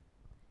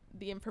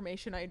the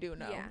information I do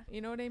know. Yeah.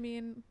 You know what I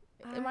mean?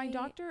 And my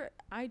doctor,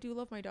 I do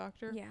love my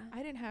doctor. Yeah.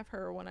 I didn't have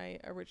her when I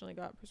originally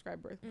got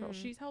prescribed birth control.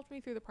 She's helped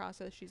me through the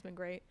process. She's been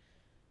great.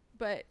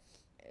 But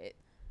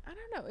I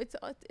don't know.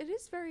 It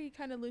is very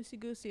kind of loosey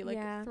goosey, like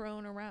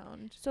thrown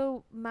around.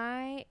 So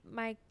my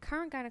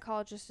current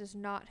gynecologist is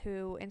not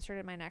who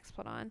inserted my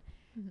Nextplat on.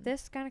 Mm-hmm.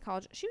 This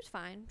gynecologist, she was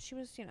fine. She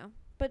was,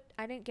 but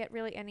I didn't get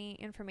really any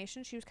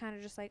information. She was kind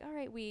of just like, all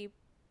right, we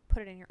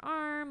put it in your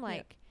arm,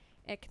 like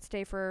it could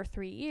stay for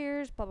 3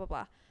 years, blah blah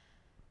blah.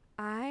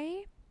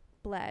 I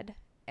bled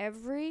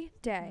every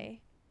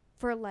day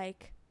for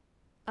like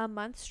a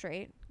month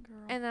straight. Girl.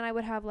 And then I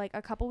would have like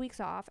a couple weeks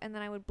off, and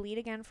then I would bleed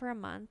again for a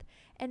month,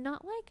 and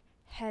not like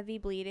heavy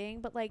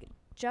bleeding, but like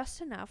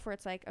just enough where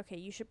it's like, okay,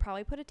 you should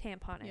probably put a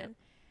tampon in.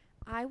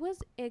 I was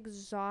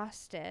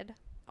exhausted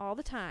all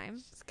the time.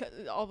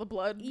 Just all the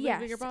blood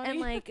leaving your body. And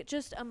like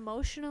just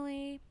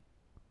emotionally,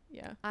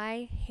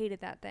 I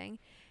hated that thing.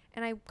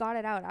 And I got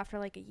it out after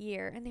like a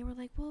year, and they were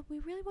like, well, we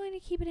really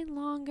wanted to keep it in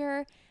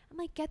longer. I'm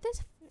like, get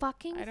this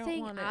fucking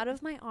thing out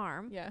of my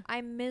arm. Yeah.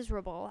 I'm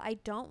miserable. I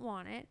don't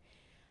want it.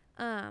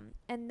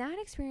 And that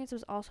experience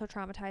was also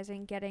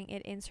traumatizing, getting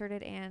it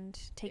inserted and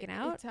taken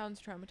out. It sounds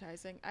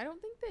traumatizing. I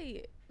don't think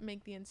they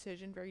make the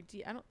incision very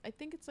deep. I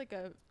think it's like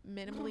a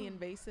minimally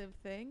invasive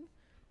thing,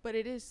 but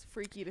it is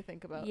freaky to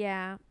think about.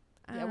 Yeah.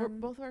 Yeah,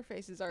 both of our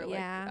faces are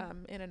like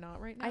in a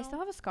knot right now. I still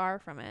have a scar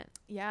from it.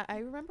 Yeah, I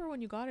remember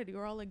when you got it, you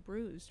were all like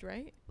bruised,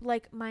 right?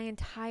 Like my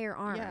entire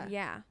arm.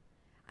 Yeah.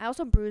 I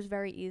also bruise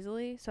very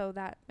easily, so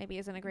that maybe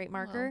isn't a great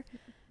marker.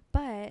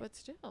 But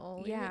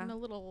still, you're getting a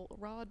little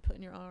rod put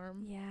in your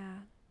arm. Yeah.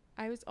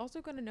 I was also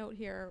going to note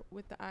here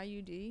with the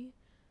IUD,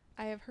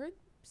 I have heard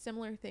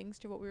similar things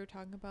to what we were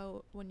talking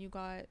about when you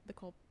got the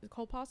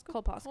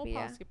colposcopy.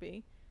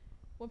 Yeah.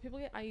 When people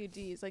get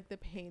IUDs, like the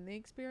pain they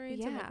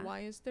experience, and like, why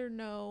is there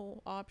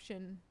no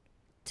option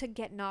to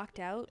get knocked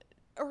out?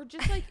 Or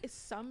just like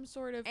some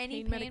sort of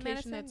pain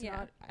medication that's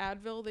not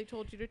Advil they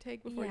told you to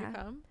take before you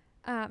come?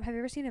 Have you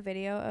ever seen a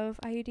video of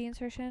IUD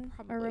insertion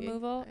or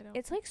removal?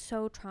 It's like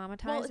so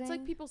traumatizing. Well, it's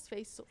like people's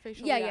facial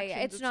reactions. Yeah.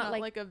 It's not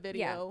like a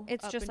video.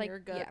 It's up just in like your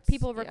guts.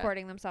 people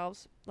recording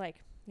themselves, like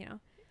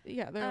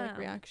Yeah, they're like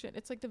reaction.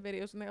 It's like the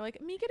videos and they're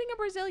like, me getting a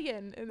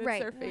Brazilian, and it's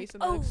their face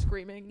and they're like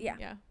screaming.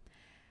 Yeah.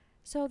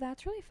 So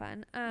that's really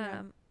fun.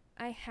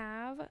 I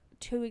have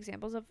 2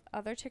 examples of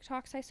other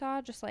TikToks I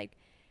saw, just like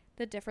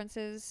the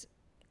differences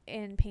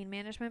in pain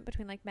management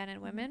between like men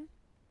and women.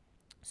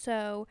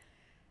 So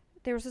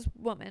there was this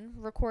woman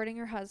recording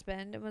her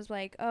husband and was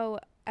like,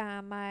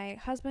 my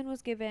husband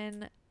was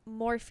given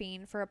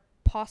morphine for a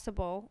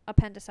possible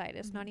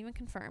appendicitis, not even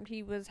confirmed.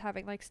 He was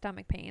having like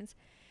stomach pains,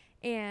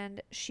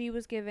 and she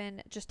was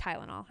given just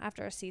Tylenol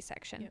after a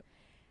C-section.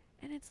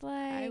 And it's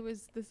like,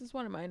 this is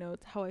one of my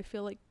notes, how I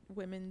feel like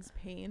women's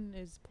pain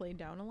is played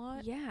down a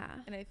lot. Yeah.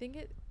 And I think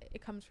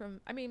it comes from,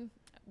 I mean,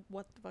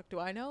 what the fuck do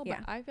I know?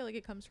 But I feel like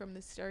it comes from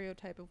this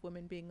stereotype of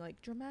women being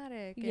like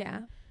dramatic.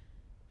 And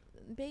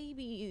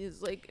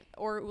babies, like,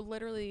 or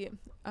literally,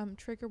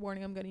 trigger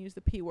warning, I'm going to use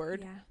the P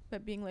word,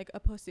 but being like a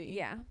pussy.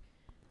 Yeah.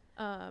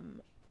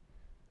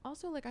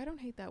 Also, like, I don't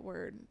hate that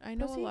word. I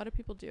know a lot of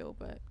people do,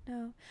 but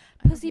no.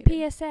 Pussy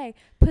PSA.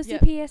 Pussy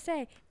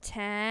PSA.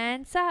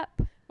 Tense up.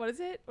 What is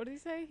it? What did he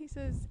say? He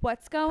says,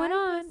 what's going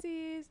on?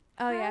 Pussies.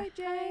 Oh, Hi,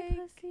 Jake. Hi,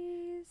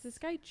 pussies. This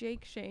guy,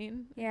 Jake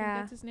Shane. Yeah.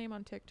 That's his name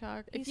on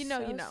TikTok. If you know,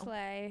 you know.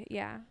 Slay.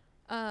 Yeah.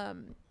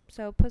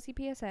 So, Pussy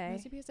PSA.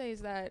 Pussy PSA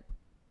is that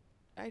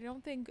I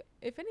don't think,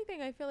 if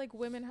anything, I feel like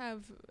women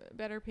have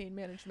better pain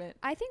management.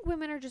 I think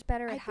women are just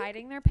better at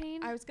hiding their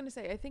pain. I was going to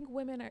say, I think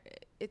women are,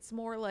 it's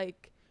more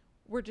like,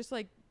 we're just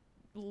like,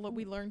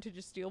 we learn to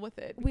just deal with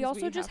it. We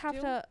also just have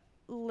to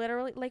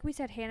literally, like we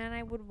said, Hannah and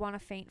I would want to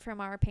faint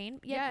from our pain.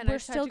 Yeah, and we're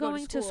still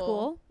going to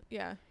school.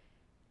 Yeah.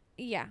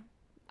 Yeah.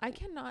 I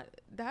cannot,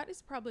 that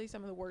is probably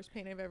some of the worst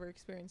pain I've ever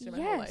experienced in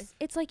my whole life.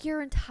 It's like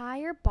your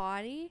entire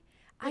body.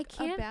 Like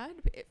I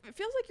can't. It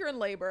feels like you're in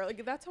labor.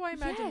 Like, that's how I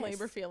imagine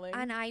labor feeling.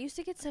 And I used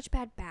to get such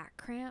bad back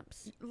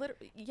cramps.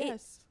 Literally,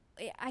 yes.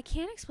 I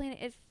can't explain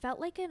it. It felt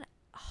like an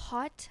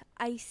hot,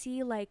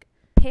 icy, like,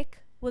 pick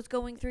was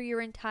going through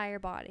your entire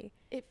body.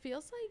 It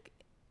feels like,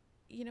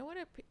 you know what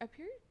a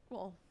period,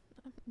 well,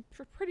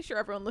 I'm pretty sure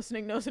everyone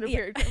listening knows what a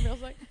period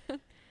feels like.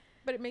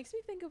 But it makes me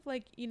think of,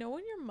 like, you know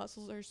when your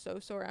muscles are so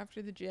sore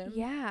after the gym?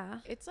 Yeah.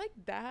 It's like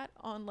that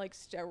on, like,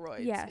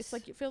 steroids. Yes. It's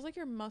like, it feels like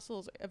your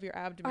muscles of your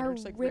abdomen are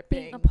just, like,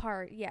 ripping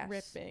apart. Yes.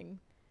 Ripping.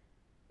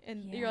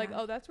 And you're like,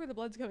 oh, that's where the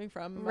blood's coming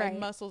from. Right. My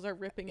muscles are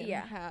ripping it in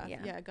half.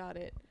 Yeah, got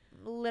it.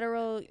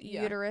 Literal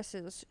uterus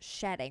is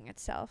shedding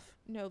itself.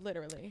 No,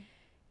 literally.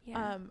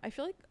 Yeah. I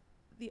feel like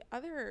the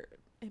other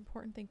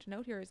important thing to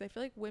note here is I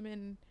feel like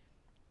women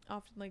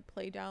often like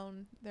play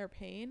down their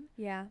pain.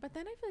 Yeah. But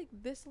then I feel like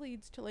this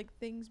leads to like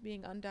things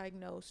being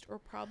undiagnosed or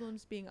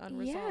problems being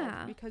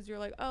unresolved because you're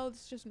like, oh,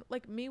 it's just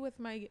like me with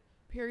my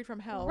period from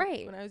hell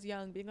when I was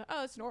young, being like,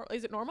 oh, it's normal.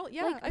 Is it normal?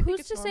 Yeah. Like, I think it's normal.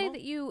 Who's to say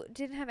that you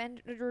didn't have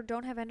or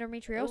don't have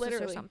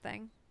endometriosis or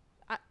something?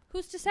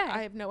 Who's to say?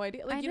 I have no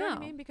idea. Like, you know what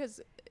I mean? Because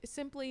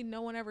simply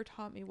no one ever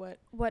taught me what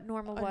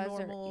normal was.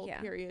 A normal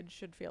period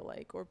should feel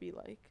like or be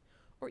like.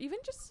 Or even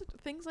just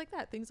things like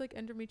that. Things like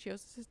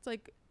endometriosis. It's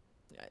like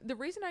the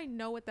reason I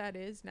know what that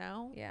is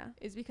now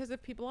is because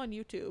of people on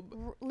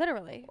YouTube.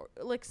 Literally. Or,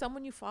 like,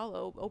 someone you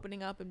follow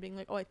opening up and being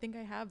like, oh, I think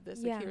I have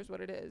this. Like, here's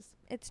what it is.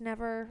 It's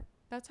never.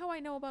 That's how I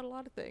know about a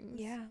lot of things.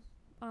 Yeah.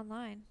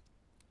 Online.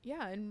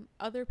 Yeah. And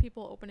other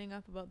people opening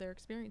up about their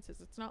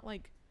experiences. It's not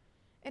like,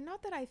 and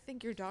not that I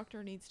think your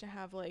doctor needs to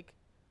have, like,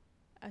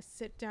 a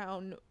sit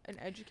down and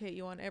educate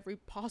you on every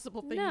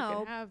possible thing you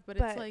can have. But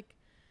it's like,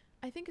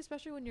 I think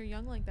especially when you're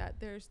young like that,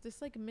 there's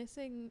this, like,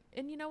 missing.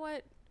 And you know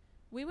what?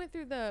 We went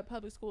through the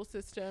public school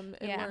system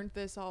and learned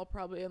this all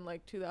probably in,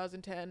 like,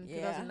 2010,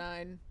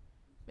 2009,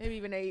 maybe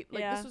even 8.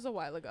 Like, this was a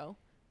while ago.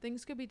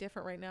 Things could be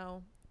different right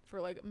now for,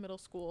 like, middle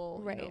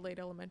school, you know, late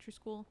elementary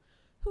school.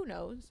 Who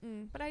knows?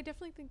 But I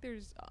definitely think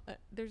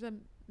there's a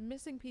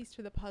missing piece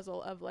to the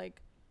puzzle of,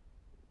 like,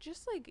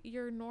 just, like,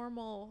 your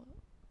normal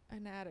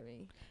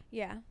anatomy.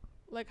 Yeah.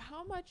 Like,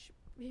 how much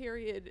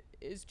period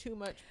is too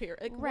much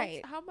period?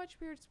 Like, how much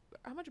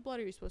blood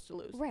are you supposed to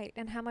lose? Right.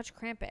 And how much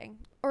cramping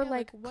or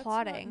like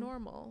clotting? What's not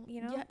normal?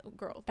 You know? Yeah,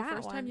 girl. The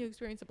first time you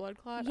experience a blood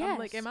clot, I'm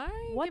like, am I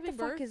what giving the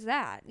birth? fuck is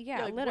that?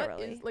 Yeah, like,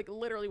 literally.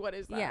 Literally, what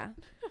is that? Yeah.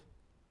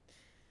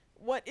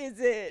 What is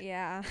it?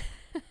 Yeah.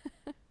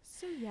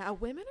 So yeah,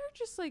 women are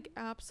just, like,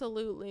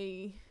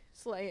 absolutely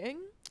slaying.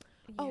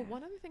 Yeah. Oh,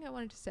 one other thing I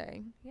wanted to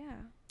say. Yeah.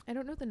 I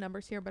don't know the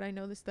numbers here, but I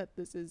know that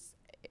this is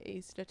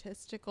a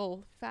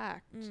statistical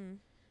fact.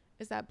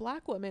 Is that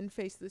Black women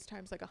face this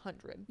times, like,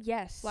 100.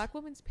 Yes. Black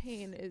women's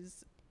pain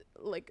is,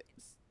 like,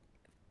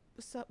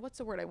 what's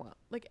the word I want?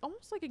 Like,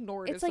 almost like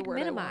ignored. It's is like the word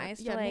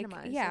minimized. Yeah, like,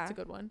 minimized. Yeah, that's a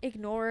good one.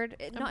 Ignored.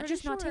 Not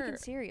taken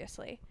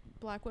seriously.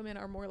 Black women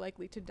are more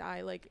likely to die,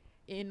 like,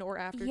 in or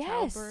after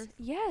childbirth.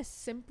 Yes.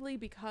 Simply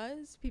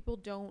because people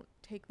don't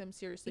take them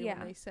seriously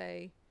when they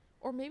say,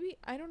 or maybe,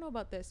 I don't know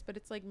about this, but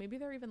it's like maybe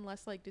they're even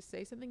less like to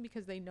say something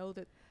because they know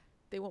that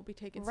they won't be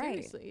taken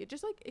seriously. It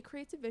just, like, it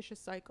creates a vicious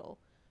cycle,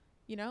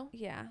 you know?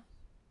 Yeah.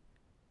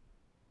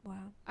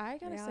 Wow. I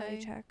gotta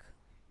say,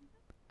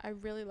 I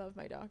really love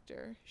my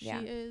doctor. She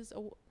is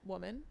a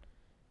woman.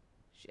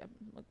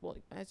 Well,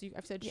 as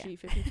I've said she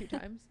 52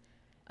 times.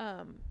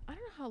 I don't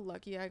know how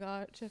lucky I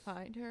got to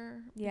find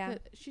her. Yeah.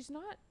 She's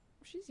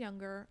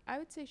younger. I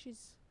would say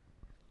she's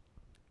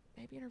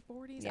maybe in her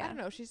 40s. I don't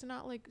know. She's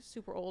not, like,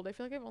 super old. I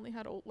feel like I've only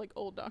had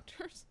old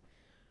doctors.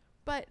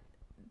 But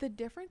the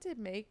difference it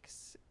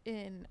makes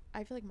in,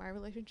 I feel like, my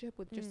relationship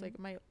with just like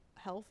my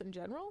health in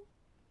general,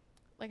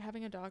 like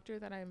having a doctor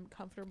that I'm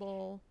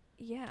comfortable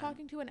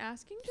talking to and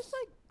asking just,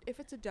 like, if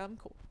it's a dumb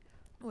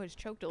I just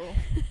choked a little.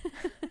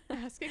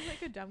 Asking,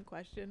 like, a dumb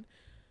question.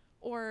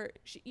 Or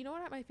you know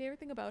what my favorite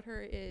thing about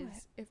her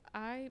is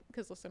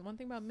because listen, one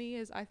thing about me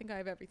is I think I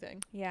have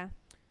everything. Yeah.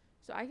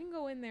 So I can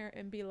go in there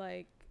and be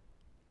like,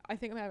 I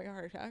think I'm having a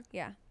heart attack.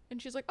 Yeah.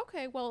 And she's like,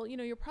 okay, well, you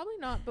know, you're probably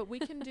not, but we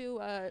can do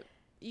a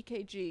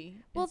EKG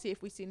and see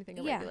if we see anything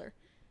irregular.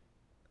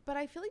 But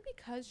I feel like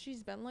because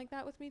she's been like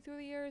that with me through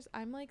the years,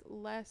 I'm, like,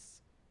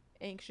 less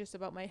anxious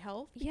about my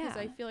health because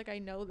I feel like I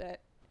know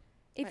that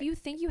if you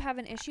think you have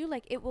an issue,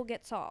 like, it will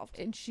get solved.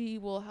 And she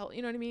will help,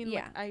 you know what I mean?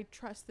 Yeah. Like, I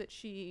trust that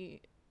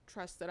she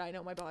trusts that I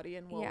know my body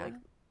and will, like,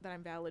 that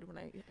I'm valid when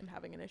I am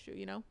having an issue,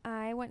 you know?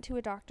 I went to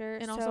a doctor.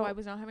 And also, I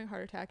was not having a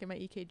heart attack in my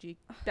EKG.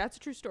 That's a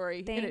true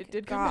story. And it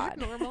did come back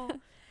normal.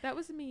 That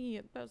was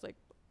me. That was, like,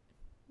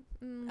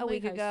 a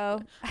week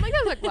ago. Like,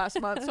 that was, like, last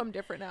month, so I'm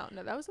different now.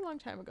 No, that was a long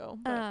time ago.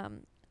 But.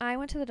 I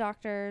went to the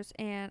doctor's,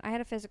 and I had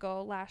a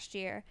physical last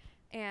year.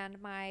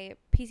 And my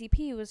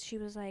PCP she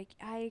was like,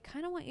 I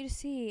kind of want you to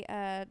see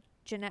a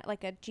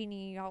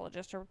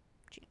genealogist or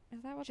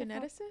is that what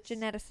geneticist?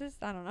 Geneticist?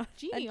 I don't know.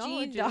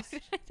 Genealogist.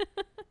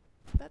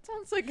 That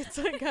sounds like it's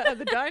like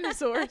the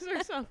dinosaurs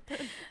or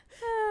something.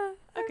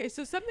 Okay,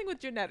 so something with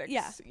genetics.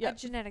 Yeah, a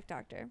genetic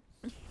doctor.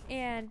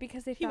 And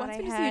because they thought I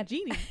had to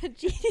see a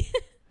genie.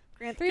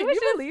 Grant 3 wishes.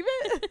 Can you believe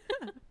it?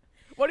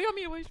 What do you want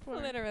me to wish for?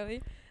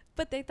 Literally.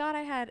 But they thought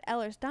I had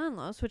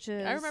Ehlers-Danlos, which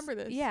is... I remember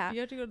this. Yeah.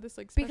 You have to go to this,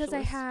 like, specialist. Because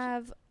I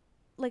have,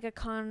 like, a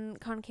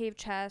concave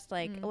chest,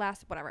 like,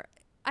 elastic, whatever.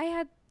 I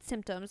had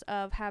symptoms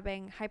of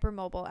having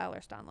hypermobile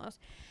Ehlers-Danlos.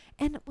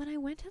 And when I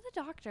went to the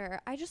doctor,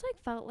 I just,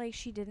 like, felt like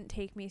she didn't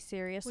take me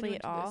seriously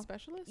at all. The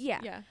specialist?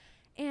 Yeah.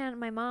 And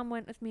my mom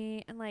went with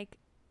me, and, like,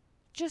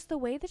 just the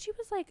way that she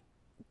was, like,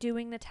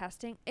 doing the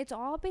testing, it's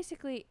all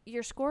basically,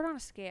 you're scored on a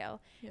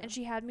scale. Yeah. And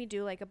she had me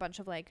do, like, a bunch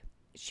of, like...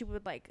 She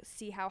would, like,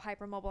 see how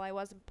hypermobile I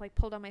was and, like,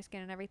 pull down my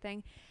skin and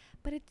everything.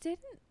 But it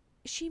didn't...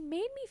 She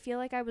made me feel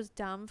like I was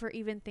dumb for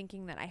even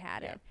thinking that I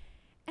had it.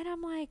 And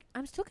I'm like,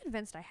 I'm still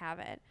convinced I have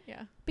it.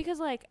 Yeah. Because,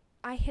 like,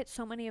 I hit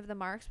so many of the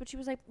marks. But she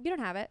was like, you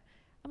don't have it.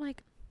 I'm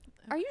like,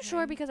 are you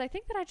sure? Because I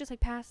think that I just, like,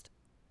 passed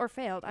or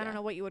failed. I don't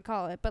know what you would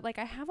call it. But, like,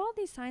 I have all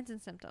these signs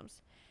and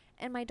symptoms.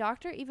 And my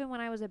doctor, even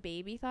when I was a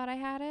baby, thought I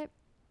had it.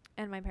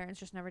 And my parents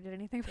just never did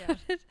anything about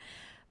it.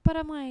 But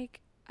I'm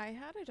like... I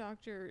had a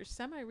doctor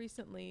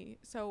semi-recently.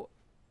 So,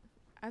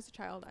 as a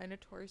child, I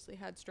notoriously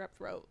had strep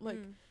throat. Like,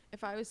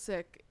 if I was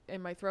sick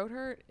and my throat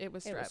hurt, it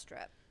was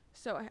strep.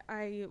 So,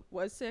 I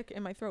was sick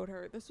and my throat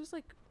hurt. This was,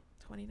 like,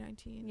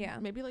 2019. Yeah.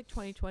 Maybe, like,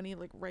 2020,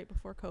 like, right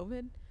before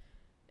COVID.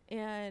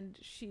 And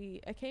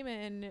I came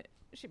in.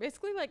 She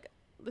basically, like,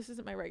 this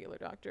isn't my regular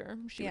doctor.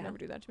 She Yeah. would never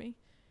do that to me.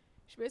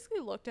 She basically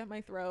looked at my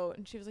throat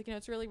and she was like, you know,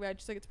 it's really red.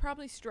 She's like, it's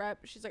probably strep.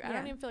 She's like, I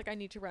don't Yeah. even feel like I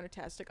need to run a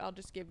test. Like, I'll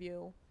just give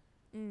you.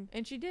 Mm.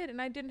 And she did,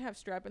 and I didn't have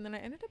strep, and then I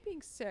ended up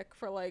being sick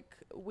for like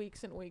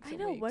weeks and weeks. I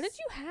know. weeks. What did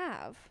you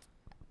have?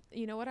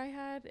 You know what I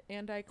had?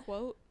 And I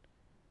quote,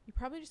 "You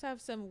probably just have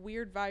some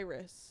weird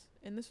virus."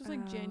 And this was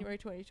like Oh. January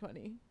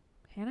 2020.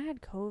 Hannah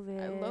had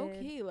COVID. Low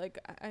key, like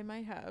I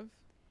might have.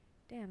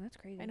 Damn, that's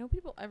crazy. I know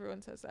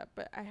everyone says that,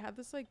 but I had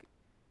this like.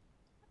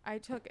 I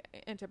took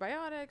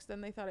antibiotics, then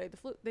they thought I had the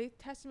flu. They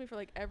tested me for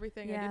like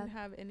everything. Yeah. I didn't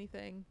have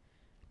anything,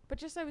 but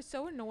just I was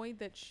so annoyed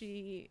that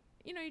she.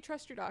 You know, you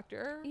trust your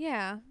doctor.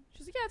 Yeah.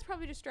 She's like, yeah, it's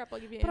probably just strep. I'll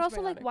give you But antibiotics.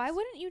 also, like, why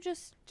wouldn't you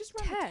just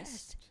run the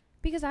test?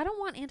 Because I don't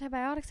want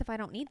antibiotics if I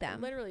don't need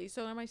them. Literally.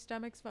 So now my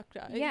stomach's fucked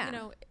up. Yeah. You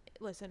know,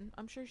 listen,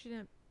 I'm sure she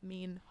didn't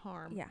mean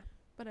harm. Yeah.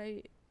 But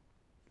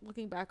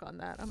looking back on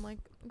that, I'm like,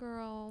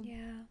 girl,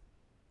 Yeah.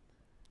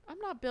 I'm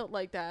not built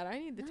like that. I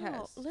need the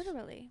test.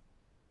 Literally.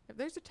 If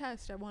there's a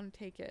test, I want to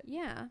take it.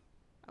 Yeah.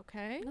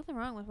 Okay? Nothing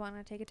wrong with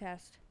wanting to take a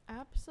test.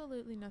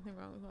 Absolutely nothing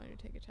wrong with wanting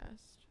to take a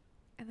test.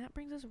 And that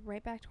brings us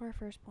right back to our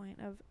first point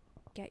of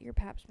get your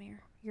pap smear,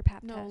 your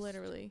pap test. No,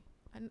 literally.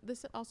 And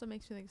this also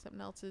makes me think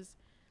something else is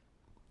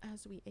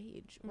as we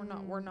age,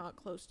 we're not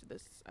close to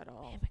this at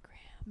all.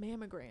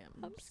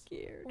 Mammograms. I'm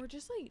scared. Or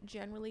just like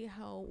generally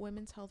how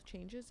women's health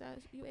changes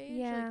as you age.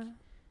 Yeah. Like,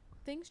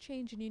 things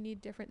change and you need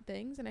different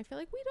things, and I feel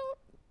like we don't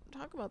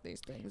talk about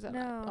these things that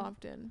No.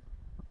 often.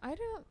 I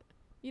don't.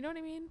 You know what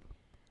I mean?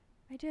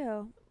 I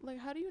do. Like,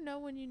 how do you know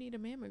when you need a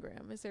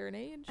mammogram? Is there an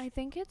age? I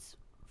think it's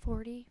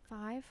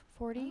 45,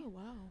 40. Oh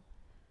wow.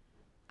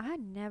 I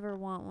never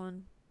want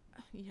one.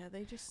 Yeah,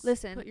 they just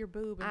Listen, put your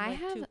boob in I like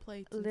have 2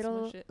 plates and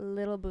Little smush it.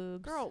 little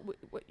boobs. Girl,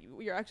 what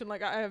you're acting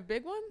like I have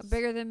big ones?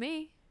 Bigger than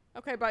me.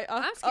 Okay, by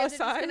I'm scared they're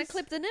size. just gonna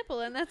clip the nipple,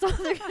 and that's all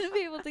they're gonna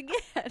be able to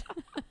get.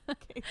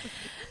 Okay.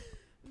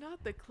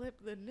 Not the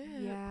clip, the nip.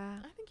 Yeah.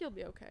 I think you'll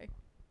be okay.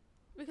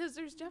 Because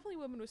there's definitely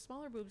women with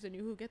smaller boobs than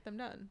you who get them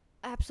done.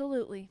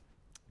 Absolutely.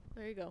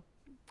 There you go.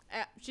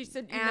 She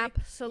said you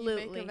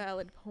Absolutely. make a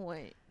valid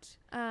point.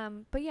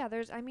 But yeah,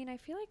 I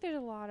feel like there's a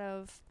lot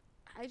of.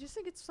 I just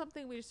think it's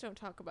something we just don't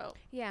talk about.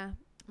 Yeah.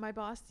 My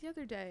boss the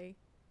other day,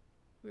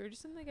 we were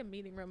just in like a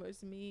meeting room. It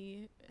was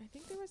me. I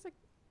think there was like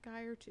a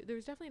guy or two. There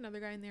was definitely another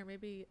guy in there,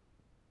 maybe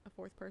a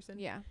fourth person.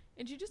 Yeah.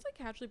 And she just like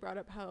casually brought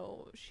up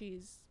how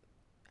she's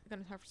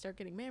gonna have to start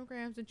getting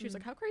mammograms, and she was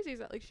like, "How crazy is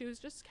that?" Like she was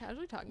just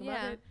casually talking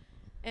about it.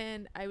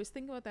 And I was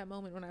thinking about that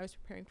moment when I was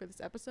preparing for this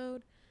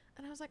episode,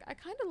 and I was like, I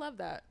kind of love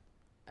that.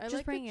 I Just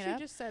like bringing that it she up.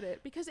 just said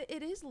it, because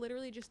it is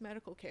literally just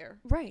medical care.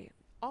 Right.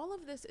 All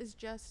of this is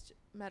just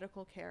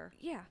medical care.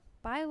 Yeah.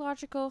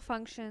 Biological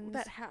functions.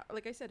 That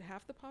like I said,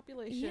 half the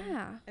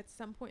population at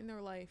some point in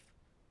their life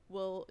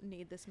will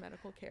need this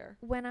medical care.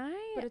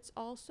 But it's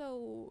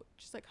also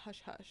just like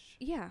hush hush.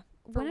 Yeah.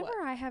 For Whenever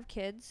what? I have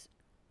kids,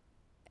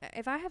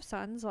 if I have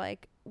sons,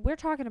 like we're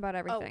talking about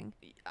everything.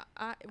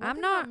 I'm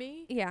not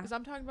me. Yeah. Because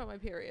I'm talking about my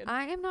period.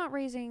 I am not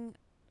raising.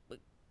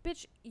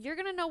 Bitch, you're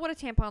gonna know what a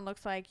tampon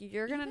looks like.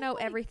 You're gonna Even, know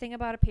like, everything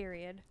about a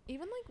period.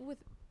 Even like with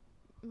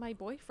my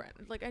boyfriend,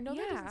 like I know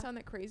that doesn't sound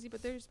that crazy,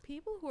 but there's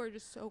people who are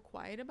just so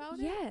quiet about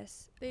it.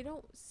 Yes. They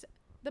don't.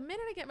 The minute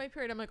I get my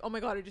period, I'm like, oh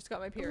my god, I just got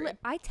my period.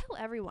 I tell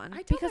everyone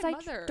I tell because my I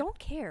mother. don't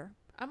care.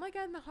 I'm like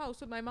in the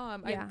house with my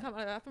mom. Yeah. I come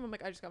out of the bathroom. I'm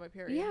like, I just got my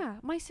period. Yeah,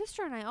 my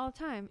sister and I all the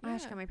time. I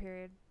just Yeah. got my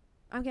period.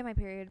 I'm getting my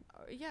period.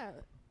 Yeah.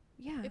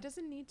 Yeah. It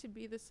doesn't need to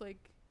be this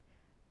like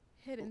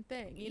hidden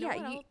thing. You know Yeah,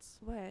 what else?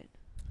 What?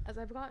 As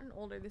I've gotten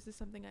older, this is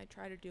something I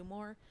try to do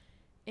more,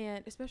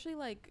 and especially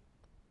like,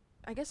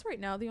 I guess right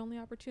now the only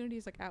opportunity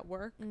is like at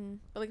work.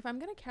 But like if I'm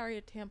gonna carry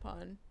a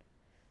tampon,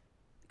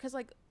 because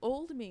like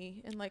old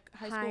me in like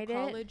high Hide school,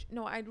 it? college,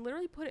 no, I'd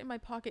literally put it in my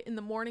pocket in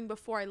the morning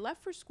before I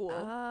left for school.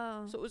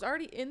 Oh. So it was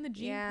already in the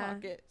jean Yeah.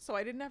 pocket, so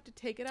I didn't have to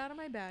take it out of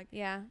my bag.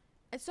 Yeah.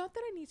 It's not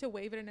that I need to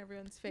wave it in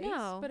everyone's face,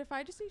 No. but if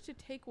I just need to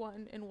take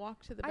one and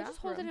walk to the I bathroom,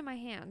 just hold it in my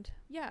hand.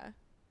 yeah,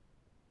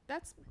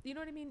 that's, you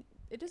know what I mean.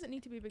 It doesn't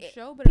need to be a big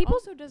show, but people- it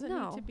also doesn't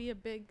no. need to be a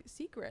big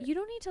secret. You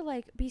don't need to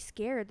like be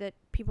scared that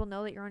people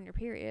know that you're on your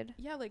period.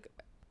 Yeah, like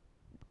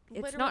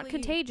It's not literally-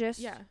 contagious.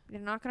 Yeah, They're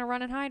not gonna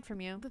run and hide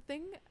from you. the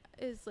thing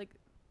is like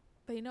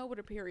they know what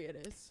a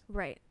period is.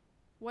 Right.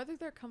 Whether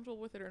they're comfortable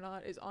with it or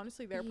not is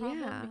honestly their Yeah.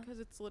 problem, because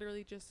it's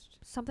literally just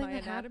Something my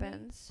that anatomy.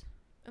 happens.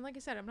 And like I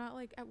said, I'm not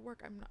like at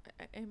work. I'm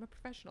a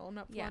professional. I'm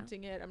not Yeah.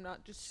 flaunting it. I'm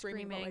not just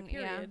screaming about my Screaming,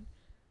 yeah. period.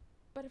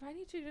 But if I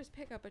need to just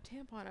pick up a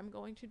tampon, I'm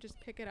going to just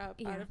pick it up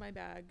Yeah. out of my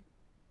bag.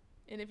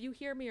 And if you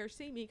hear me or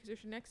see me because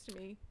you're next to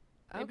me,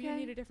 maybe you Okay.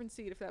 need a different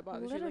seat if that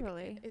bothers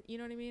Literally. you. Like, you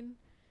know what I mean?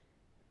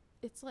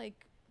 It's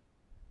like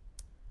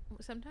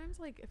sometimes,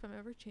 like if I'm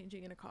ever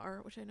changing in a car,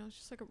 which I know is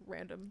just like a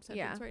random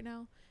sentence right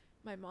now,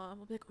 my mom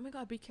will be like, "Oh my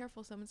god, be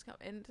careful, someone's coming."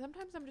 And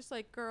sometimes I'm just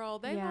like, "Girl,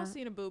 they've Yeah. all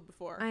seen a boob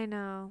before. I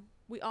know.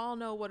 We all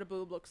know what a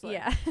boob looks like."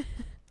 Yeah.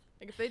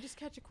 Like if they just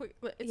catch a quick,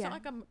 it's Yeah. not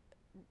like I'm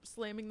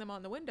slamming them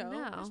on the window.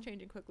 I'm No. just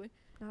changing quickly.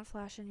 Not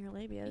flashing your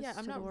labias. Yeah,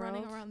 I'm to not the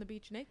running world. around the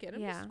beach naked.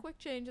 I'm Yeah. just quick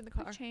change in the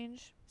Quick car.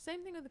 change.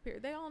 Same thing with the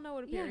period. They all know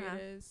what a Yeah. period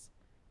is.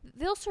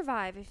 they'll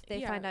survive if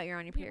they find out you're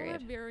on your People period.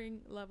 have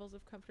varying levels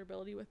of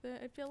comfortability with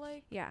it, I feel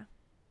like. Yeah.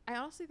 I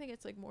honestly think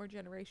it's like more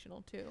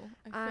generational too.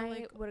 I feel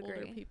like would older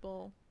agree.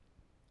 people,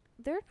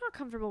 They're not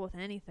comfortable with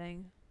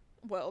anything.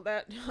 well,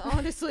 that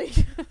honestly,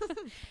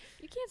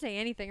 You can't say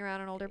anything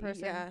around an older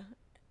person. Yeah,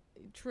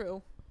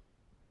 true.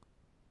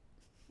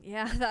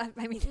 Yeah, that,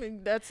 I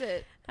mean, that's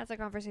it. That's a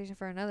conversation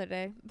for another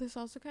day. This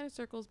also kind of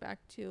circles back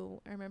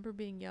to, I remember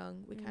being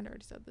young. We kind of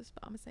already said this,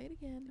 but I'm gonna say it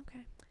again.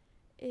 Okay.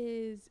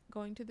 Is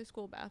going to the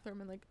school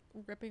bathroom and like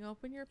ripping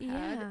open your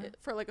pad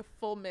for like a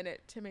full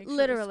minute to make sure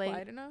Literally. it's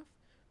wide enough.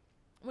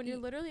 When you're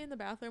literally in the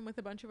bathroom with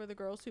a bunch of other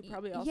girls who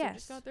probably also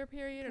just got their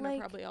period and like, are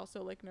probably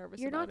also like nervous about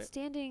it. You're not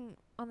standing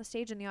on the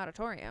stage in the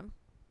auditorium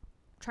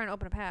trying to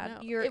open a pad.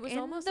 No, You're it was in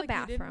almost the like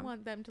bathroom. You didn't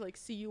want them to like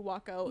see you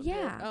walk out. Yeah.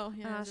 And be like, oh,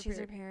 yeah, she's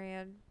her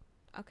period.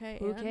 Okay.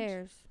 Who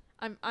cares?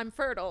 I'm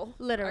fertile.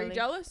 Literally. Are you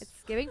jealous?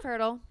 It's giving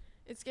fertile.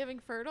 It's giving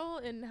fertile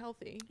and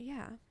healthy.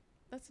 Yeah.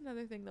 That's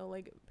another thing though.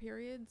 Like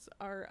periods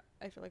are,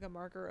 I feel like, a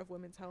marker of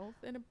women's health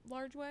in a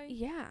large way.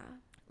 Yeah.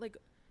 Like,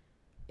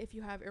 if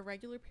you have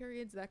irregular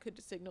periods, that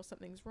could signal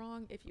something's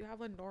wrong. If you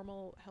have a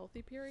normal,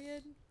 healthy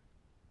period,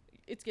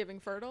 it's giving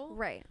fertile.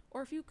 Right.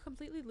 Or if you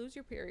completely lose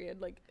your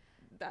period, like,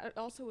 that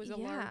also is a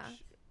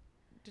large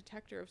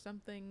detector of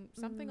something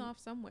off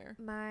somewhere.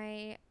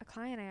 A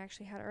client I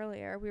actually had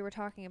earlier, we were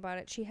talking about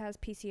it. She has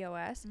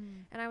PCOS,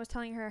 and I was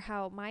telling her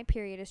how my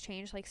period has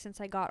changed, like,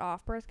 since I got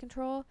off birth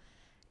control.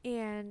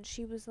 And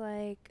she was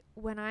like,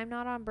 when I'm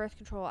not on birth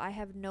control, I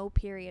have no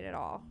period at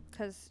all,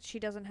 because she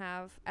doesn't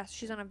have,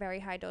 she's on a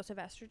very high dose of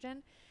estrogen.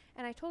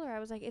 And I told her,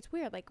 I was like, it's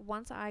weird. Like,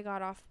 once I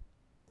got off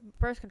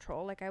birth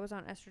control, like, I was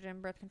on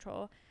estrogen birth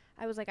control,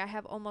 I was like, I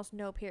have almost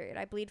no period.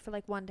 I bleed for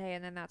like one day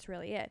and then that's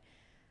really it.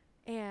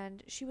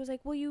 And she was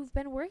like, well, you've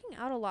been working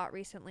out a lot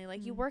recently.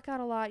 Like, you work out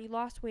a lot, you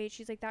lost weight.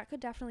 She's like, that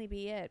could definitely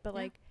be it. But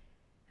like,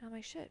 I'm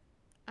like, shit.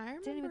 I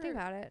remember, didn't even think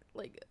about it.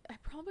 Like, I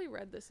probably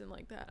read this in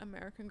like that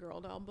American Girl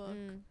doll book,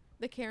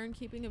 The Karen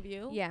Keeping of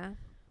You. Yeah.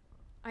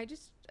 I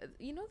just,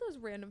 you know, those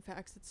random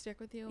facts that stick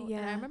with you. Yeah.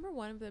 And I remember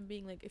one of them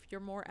being like, if you're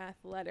more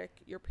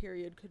athletic, your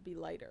period could be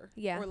lighter.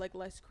 Yeah. Or like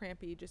less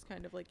crampy, just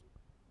kind of like,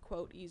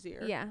 quote,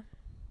 easier. Yeah.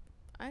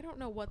 I don't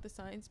know what the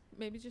science,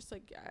 maybe just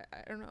like,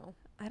 I don't know.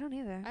 I don't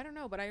either. I don't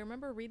know, but I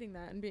remember reading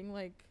that and being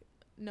like,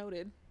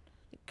 noted.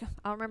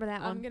 I'll remember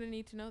that one. I'm going to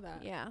need to know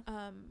that. Yeah.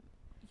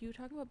 You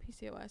talking about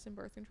PCOS and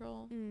birth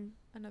control.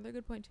 Another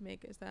good point to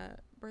make is that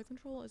birth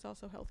control is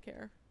also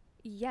healthcare.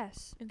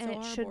 Yes. And so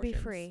it should be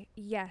free.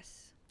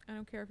 Yes. I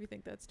don't care if you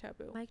think that's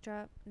taboo. Mic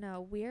drop.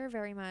 No, we're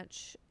very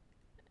much.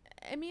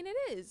 I mean,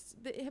 it is.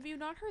 Have you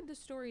not heard the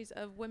stories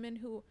of women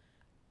who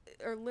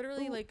are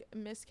literally like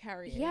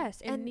miscarrying?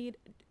 Yes. And need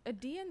a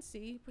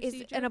DNC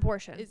procedure. Is an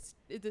abortion. Is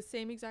the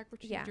same exact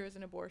procedure as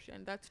an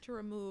abortion. That's to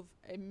remove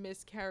a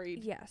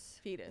miscarried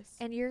fetus.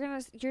 And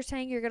you're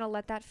saying you're gonna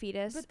let that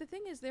fetus. But the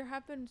thing is, there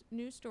have been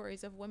news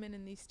stories of women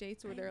in these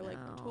states where they're like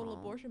total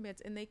abortion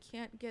bans and they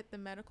can't get the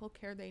medical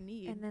care they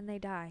need. And then they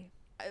die.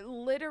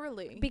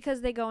 Literally. Because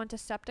they go into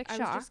septic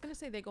shock. I was just going to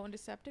say they go into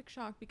septic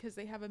shock because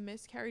they have a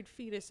miscarried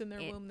fetus in their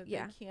womb that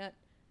they can't,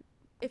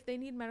 if they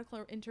need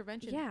medical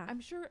intervention. Yeah. I'm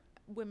sure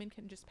women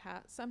can just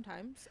pass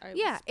sometimes.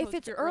 If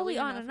it's early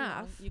on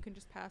enough. You can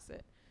just pass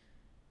it.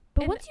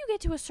 But once you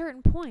get to a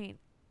certain point,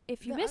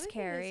 if you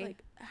miscarry. Is,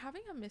 like,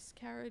 having a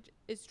miscarriage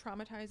is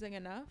traumatizing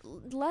enough.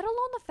 Let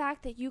alone the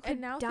fact that you could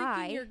and now die.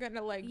 Thinking you're going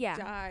to like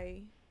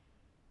die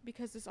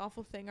because this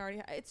awful thing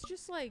already it's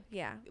just like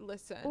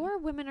listen, or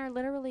women are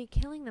literally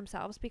killing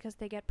themselves because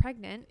they get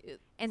pregnant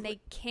and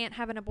they can't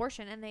have an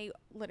abortion and they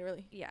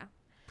literally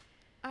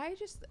I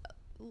just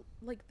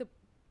like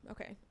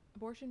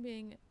abortion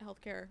being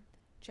healthcare,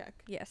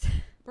 check. Yes.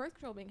 Birth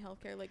control being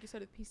healthcare, like you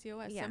said with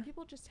PCOS, some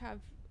people just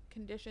have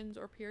conditions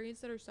or periods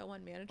that are so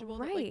unmanageable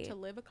that like to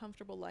live a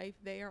comfortable life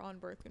they are on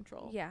birth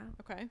control.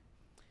 Okay,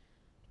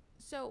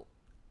 so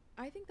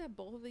I think that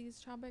both of these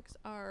topics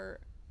are,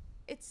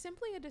 it's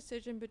simply a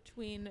decision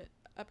between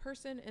a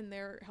person and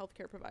their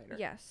healthcare provider.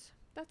 Yes.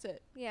 That's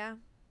it. Yeah.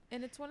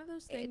 And it's one of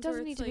those things. It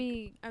doesn't need to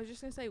be. I was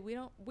just gonna say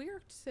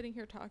we're sitting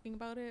here talking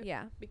about it.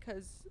 Yeah.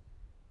 Because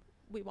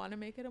we want to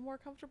make it a more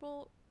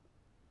comfortable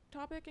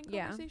topic and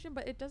conversation,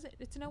 but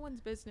it's no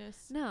one's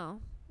business.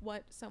 No.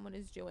 What someone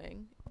is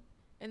doing,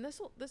 and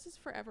this is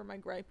forever my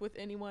gripe with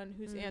anyone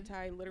who's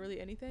anti literally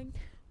anything.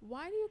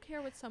 Why do you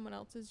care what someone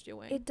else is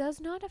doing? It does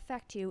not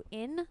affect you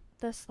in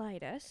the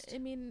slightest. I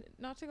mean,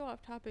 not to go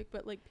off topic,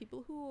 but like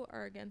people who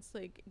are against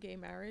like gay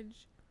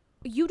marriage.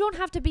 You don't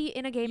have to be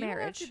in a gay marriage. You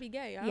don't have to be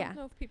gay. I don't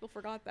know if people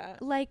forgot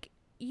that. Like,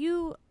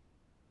 you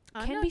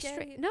can be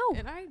straight. No.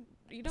 And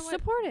you know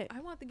support it. I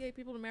want the gay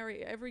people to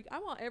marry I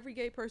want every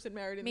gay person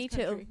married in this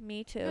country.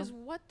 Me too. Because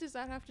what does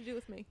that have to do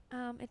with me?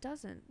 It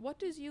doesn't. What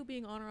does you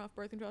being on or off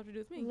birth control have to do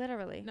with me?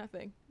 Literally.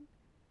 Nothing.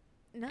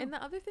 No. And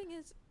the other thing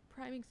is,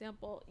 prime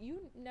example,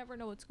 you never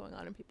know what's going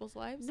on in people's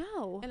lives.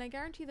 No. And I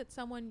guarantee that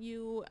someone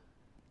you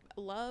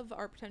love,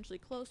 are potentially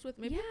close with,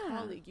 maybe a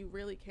colleague you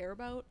really care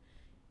about,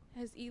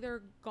 has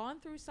either gone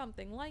through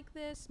something like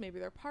this, maybe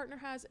their partner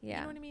has. You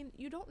know what I mean?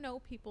 You don't know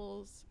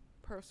people's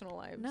personal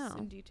lives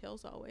in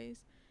details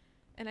always.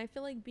 And I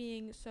feel like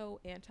being so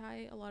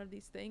anti a lot of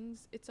these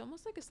things, it's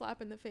almost like a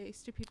slap in the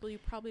face to people you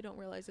probably don't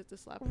realize it's a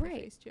slap in the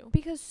face to.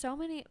 Because so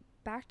many,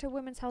 back to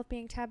women's health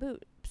being taboo,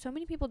 so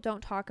many people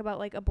don't talk about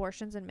like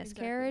abortions and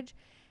miscarriage.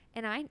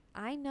 Exactly. And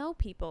I know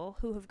people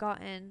who have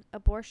gotten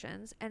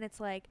abortions, and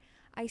it's like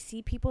I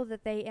see people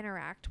that they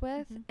interact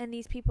with, and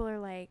these people are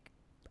like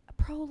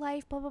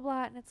pro-life, blah, blah,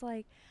 blah. And it's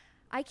like,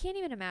 I can't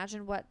even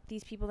imagine what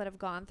these people that have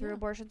gone through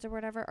abortions or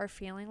whatever are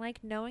feeling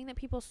like, knowing that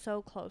people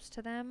so close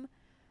to them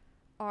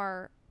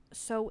are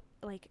so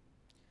like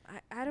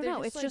I don't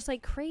know, it's just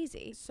like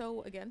crazy,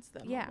 so against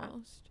them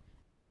almost,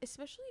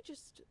 especially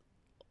just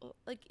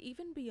like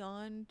even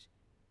beyond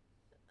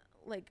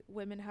like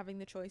women having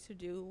the choice to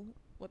do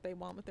what they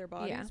want with their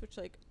bodies, which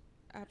like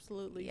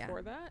absolutely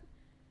for that.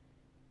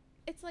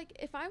 It's like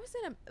if I was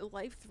in a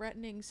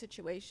life-threatening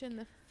situation,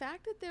 the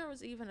fact that there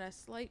was even a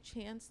slight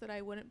chance that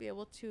I wouldn't be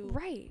able to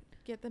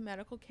get the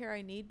medical care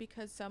I need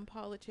because some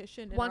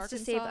politician in wants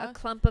Arkansas to save a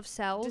clump of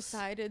cells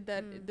decided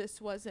that this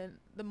wasn't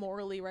the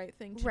morally right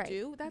thing to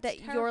do. That's that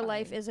terrifying. Your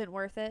life isn't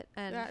worth it,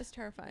 and that is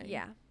terrifying.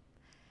 Yeah.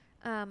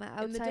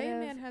 And the day a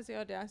man has the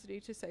audacity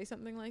to say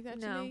something like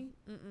that to me,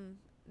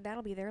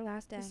 that'll be their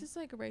last day. This is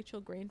like Rachel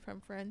Green from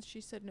Friends.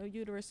 She said, "No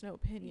uterus, no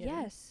opinion."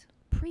 Yes.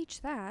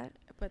 Preach that.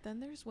 But then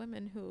there's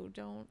women who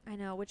don't. I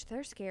know, which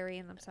they're scary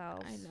in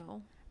themselves. I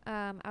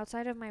know.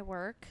 Outside of my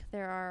work,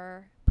 there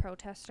are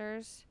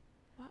protesters.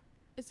 What?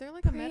 Is there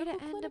like a medical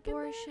to end clinic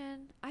abortion?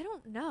 in there? I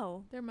don't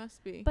know. There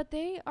must be. But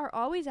they are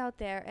always out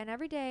there, and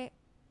every day,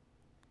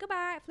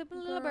 goodbye, flip a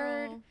little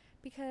bird,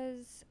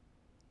 because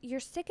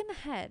you're sick in the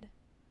head.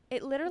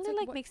 It literally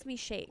like makes me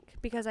shake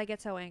because I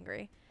get so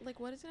angry. Like,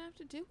 what does it have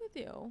to do with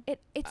you?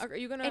 It's are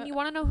you gonna? And you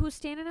want to know who's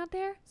standing out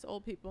there? It's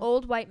old people.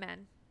 Old white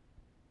men.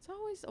 It's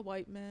always a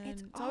white man.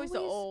 It's always always the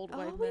old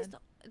white man.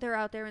 They're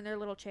out there in their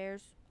little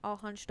chairs, all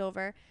hunched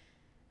over.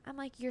 I'm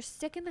like, you're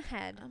sick in the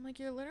head. I'm like,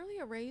 you're literally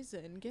a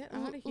raisin. Get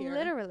out of here.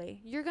 Literally.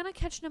 You're going to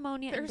catch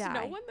pneumonia and die.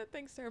 There's no one that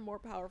thinks they're more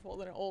powerful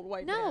than an old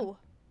white man. No.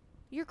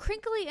 You're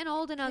crinkly and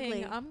old and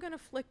ugly. I'm going to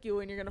flick you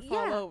and you're going to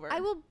fall over.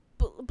 I will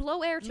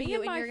blow air to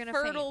you and you're going to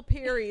faint. Me and my fertile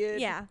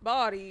period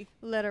body.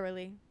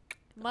 Literally.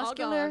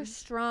 Muscular,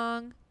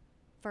 strong,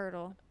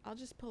 fertile. I'll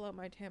just pull out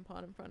my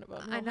tampon in front of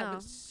him. I know. Have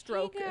a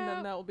stroke and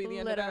then that will be the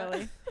end of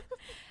that.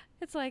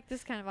 It's like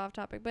this kind of off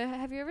topic, but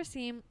have you ever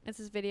seen this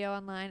video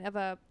online of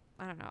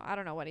I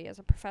don't know what he is,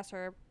 a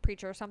professor,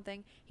 preacher or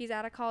something. He's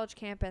at a college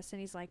campus and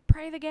he's like,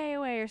 pray the gay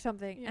away or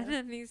something. And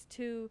then these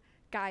two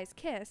guys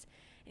kiss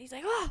and he's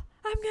like, oh,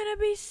 I'm going to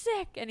be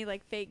sick. And he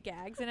like fake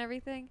gags and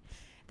everything.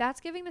 That's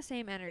giving the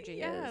same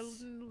energy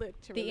as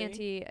literally.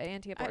 The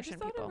anti-abortion people. I just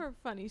thought of a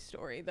funny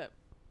story that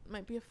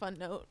might be a fun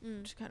note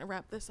to kind of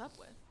wrap this up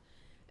with.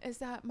 Is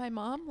that my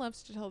mom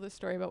loves to tell this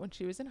story about when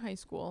she was in high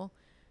school.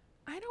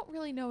 I don't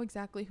really know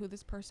exactly who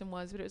this person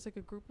was, but it was like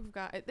a group of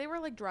guys. They were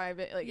like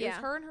driving, like it was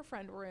her and her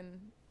friend were in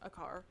a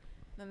car.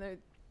 And then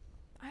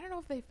I don't know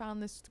if they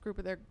found this group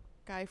of their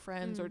guy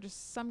friends or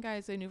just some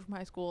guys they knew from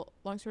high school.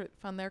 Long story,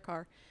 found their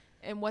car.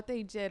 And what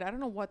they did, I don't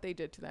know what they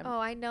did to them. Oh,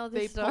 I know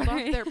this story. They pulled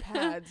off their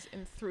pads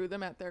and threw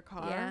them at their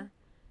car. Yeah.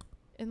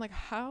 And like,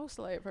 how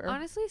slaver?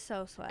 Honestly,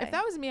 so slay. If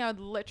that was me, I would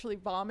literally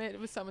vomit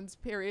with someone's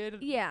period.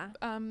 Yeah.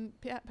 Pad on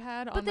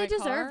my car. But they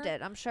deserved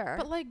it, I'm sure.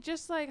 But like,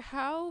 just like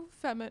how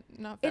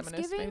not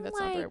feminist. Maybe that's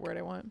not the right word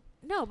I want.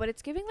 No, but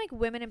it's giving like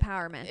women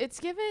empowerment. It's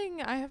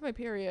giving. I have my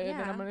period,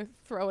 and I'm gonna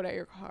throw it at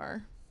your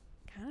car.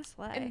 Kind of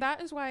slay. And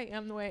that is why I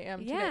am the way I am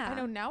today. I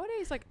know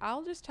nowadays, like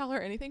I'll just tell her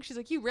anything. She's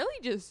like, "You really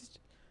just."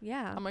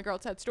 Yeah. Oh my girl,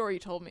 it's that story you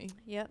told me.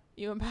 Yep.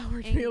 You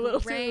empowered me a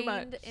little too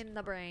much. Ingrained in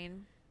the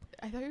brain.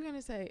 I thought you were going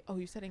to say,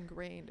 you said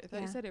ingrained. I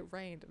thought you said it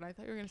rained. And I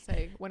thought you were going to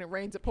say, when it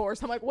rains, it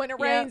pours. I'm like, when it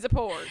rains, it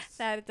pours.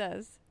 That it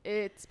does.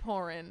 It's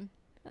pouring.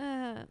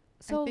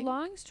 So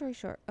long story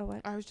short. Oh,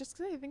 what? I was just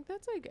going to say, I think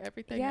that's like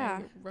everything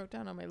I wrote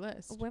down on my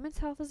list. Women's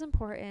health is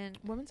important.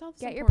 Women's health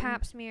is important. Get your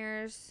pap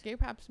smears. Get your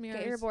pap smears.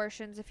 Get your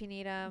abortions if you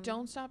need them.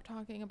 Don't stop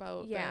talking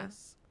about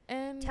this.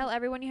 And tell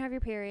everyone you have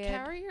your period.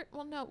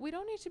 No, we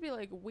don't need to be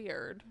like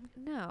weird.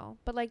 No,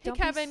 but like, hey,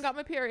 Kevin, got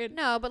my period.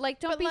 No, but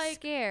like, don't be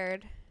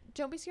scared.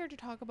 Don't be scared to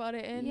talk about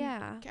it and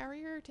carry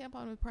your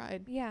tampon with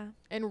pride. Yeah.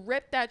 And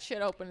rip that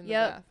shit open in the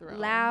bathroom.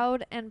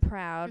 Loud and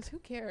proud. 'Cause who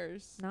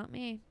cares? Not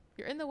me.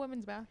 You're in the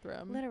women's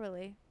bathroom.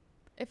 Literally.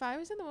 If I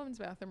was in the women's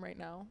bathroom right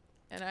now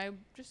and I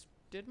just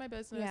did my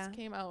business,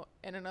 came out,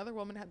 and another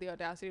woman had the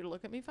audacity to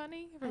look at me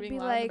funny for being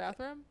loud in the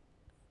bathroom,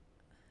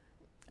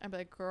 I'd be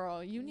like,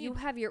 girl, you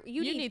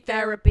need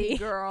therapy,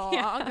 girl.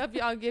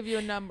 I'll give you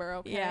a number,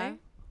 okay?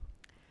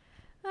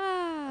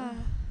 Yeah.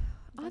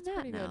 On That's that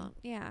pretty note,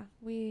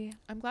 good.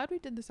 I'm glad we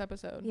did this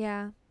episode.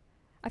 Yeah.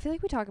 I feel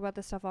like we talk about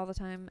this stuff all the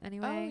time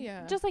anyway. Oh,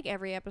 yeah. Just like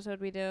every episode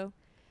we do.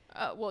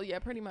 Well, yeah,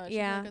 pretty much.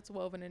 Yeah. I feel like it's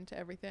woven into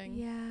everything.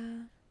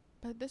 Yeah.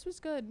 But this was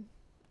good.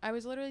 I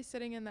was literally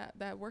sitting in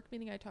that work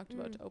meeting I talked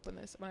about to open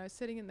this. When I was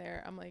sitting in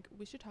there, I'm like,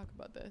 we should talk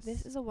about this.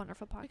 This is a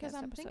wonderful podcast because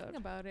I'm episode. thinking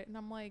about it, and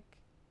I'm like,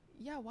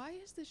 yeah, why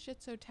is this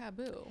shit so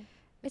taboo?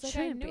 It like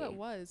shouldn't I knew be. it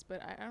was,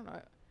 but I don't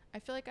know. I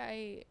feel like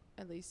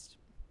at least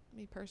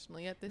me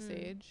personally, at this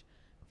age,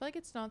 I feel like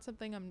it's not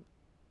something I'm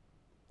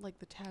like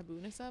the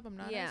tabooness of, I'm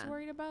not as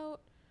worried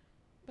about.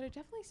 But it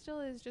definitely still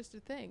is just a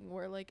thing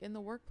where, like, in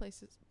the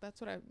workplaces, that's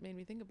what made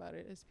me think about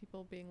it, is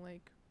people being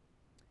like,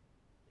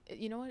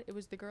 you know what? It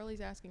was the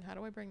girlies asking, how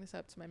do I bring this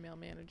up to my male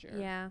manager?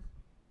 Yeah.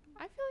 I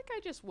feel like I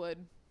just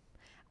would.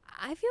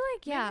 I feel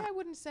like, Maybe I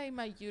wouldn't say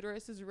my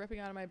uterus is ripping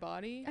out of my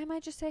body. I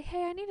might just say,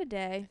 hey, I need a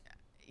day.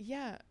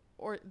 Yeah.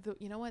 Or,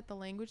 you know what? The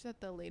language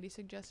that the lady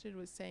suggested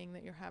was saying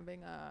that you're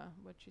having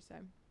what'd she say?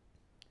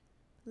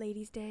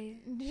 Ladies' days.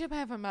 I'm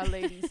having my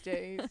ladies'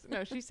 days.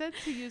 No, she said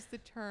to use the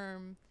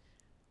term,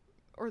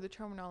 or the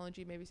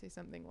terminology, maybe say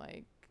something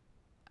like,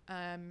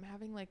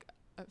 having like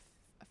a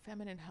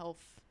feminine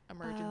health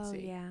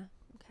emergency. Oh, yeah.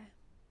 Okay.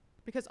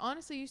 Because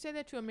honestly, you say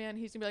that to a man,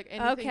 he's gonna be like,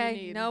 anything you need.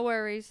 Okay, no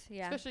worries.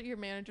 Yeah. Especially your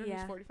manager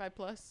who's 45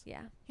 plus.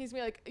 Yeah. He's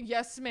gonna be like,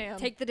 yes, ma'am.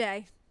 Take the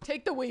day.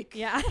 Take the week.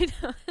 Yeah, I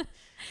know.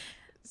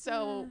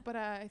 So, but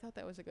I thought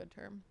that was a good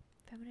term.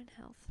 Feminine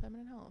health.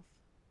 Feminine health.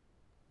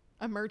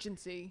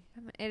 Emergency.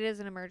 It is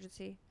an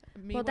emergency.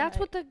 Well, that's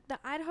what the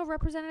Idaho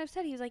representative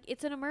said. He was like,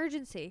 it's an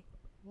emergency.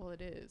 Well,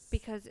 it is.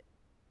 Because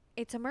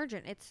it's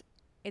emergent.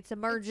 It's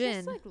emergent.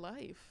 It's just like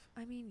life.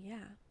 I mean,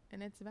 yeah.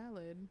 And it's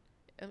valid.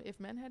 If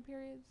men had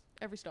periods,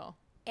 every stall.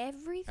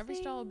 Everything. Every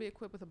stall would be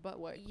equipped with a butt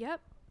wipe.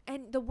 Yep.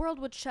 And the world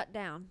would shut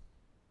down.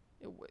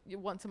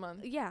 Once a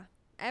month. Yeah.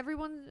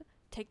 Everyone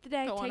take the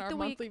day, Go take on our the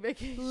monthly week.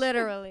 vacation.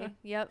 Literally.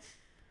 Yep.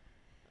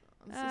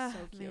 This is so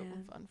cute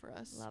and fun for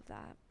us. Love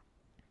that.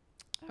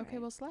 Okay,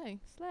 well, slay.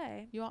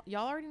 Slay. Y'all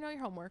already know your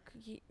homework.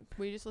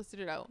 We just listed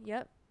it out.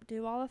 Yep.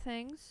 Do all the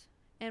things.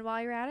 And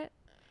while you're at it,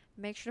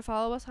 make sure to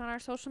follow us on our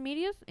social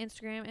medias,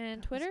 Instagram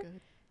and Twitter,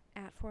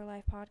 at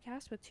 4Life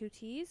Podcast with 2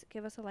 T's.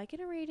 Give us a like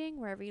and a rating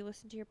wherever you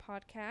listen to your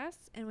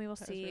podcasts, and we will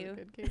see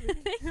you.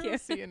 Good, Thank you. We'll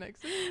see you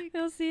next week.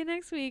 We'll see you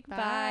next week.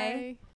 Bye.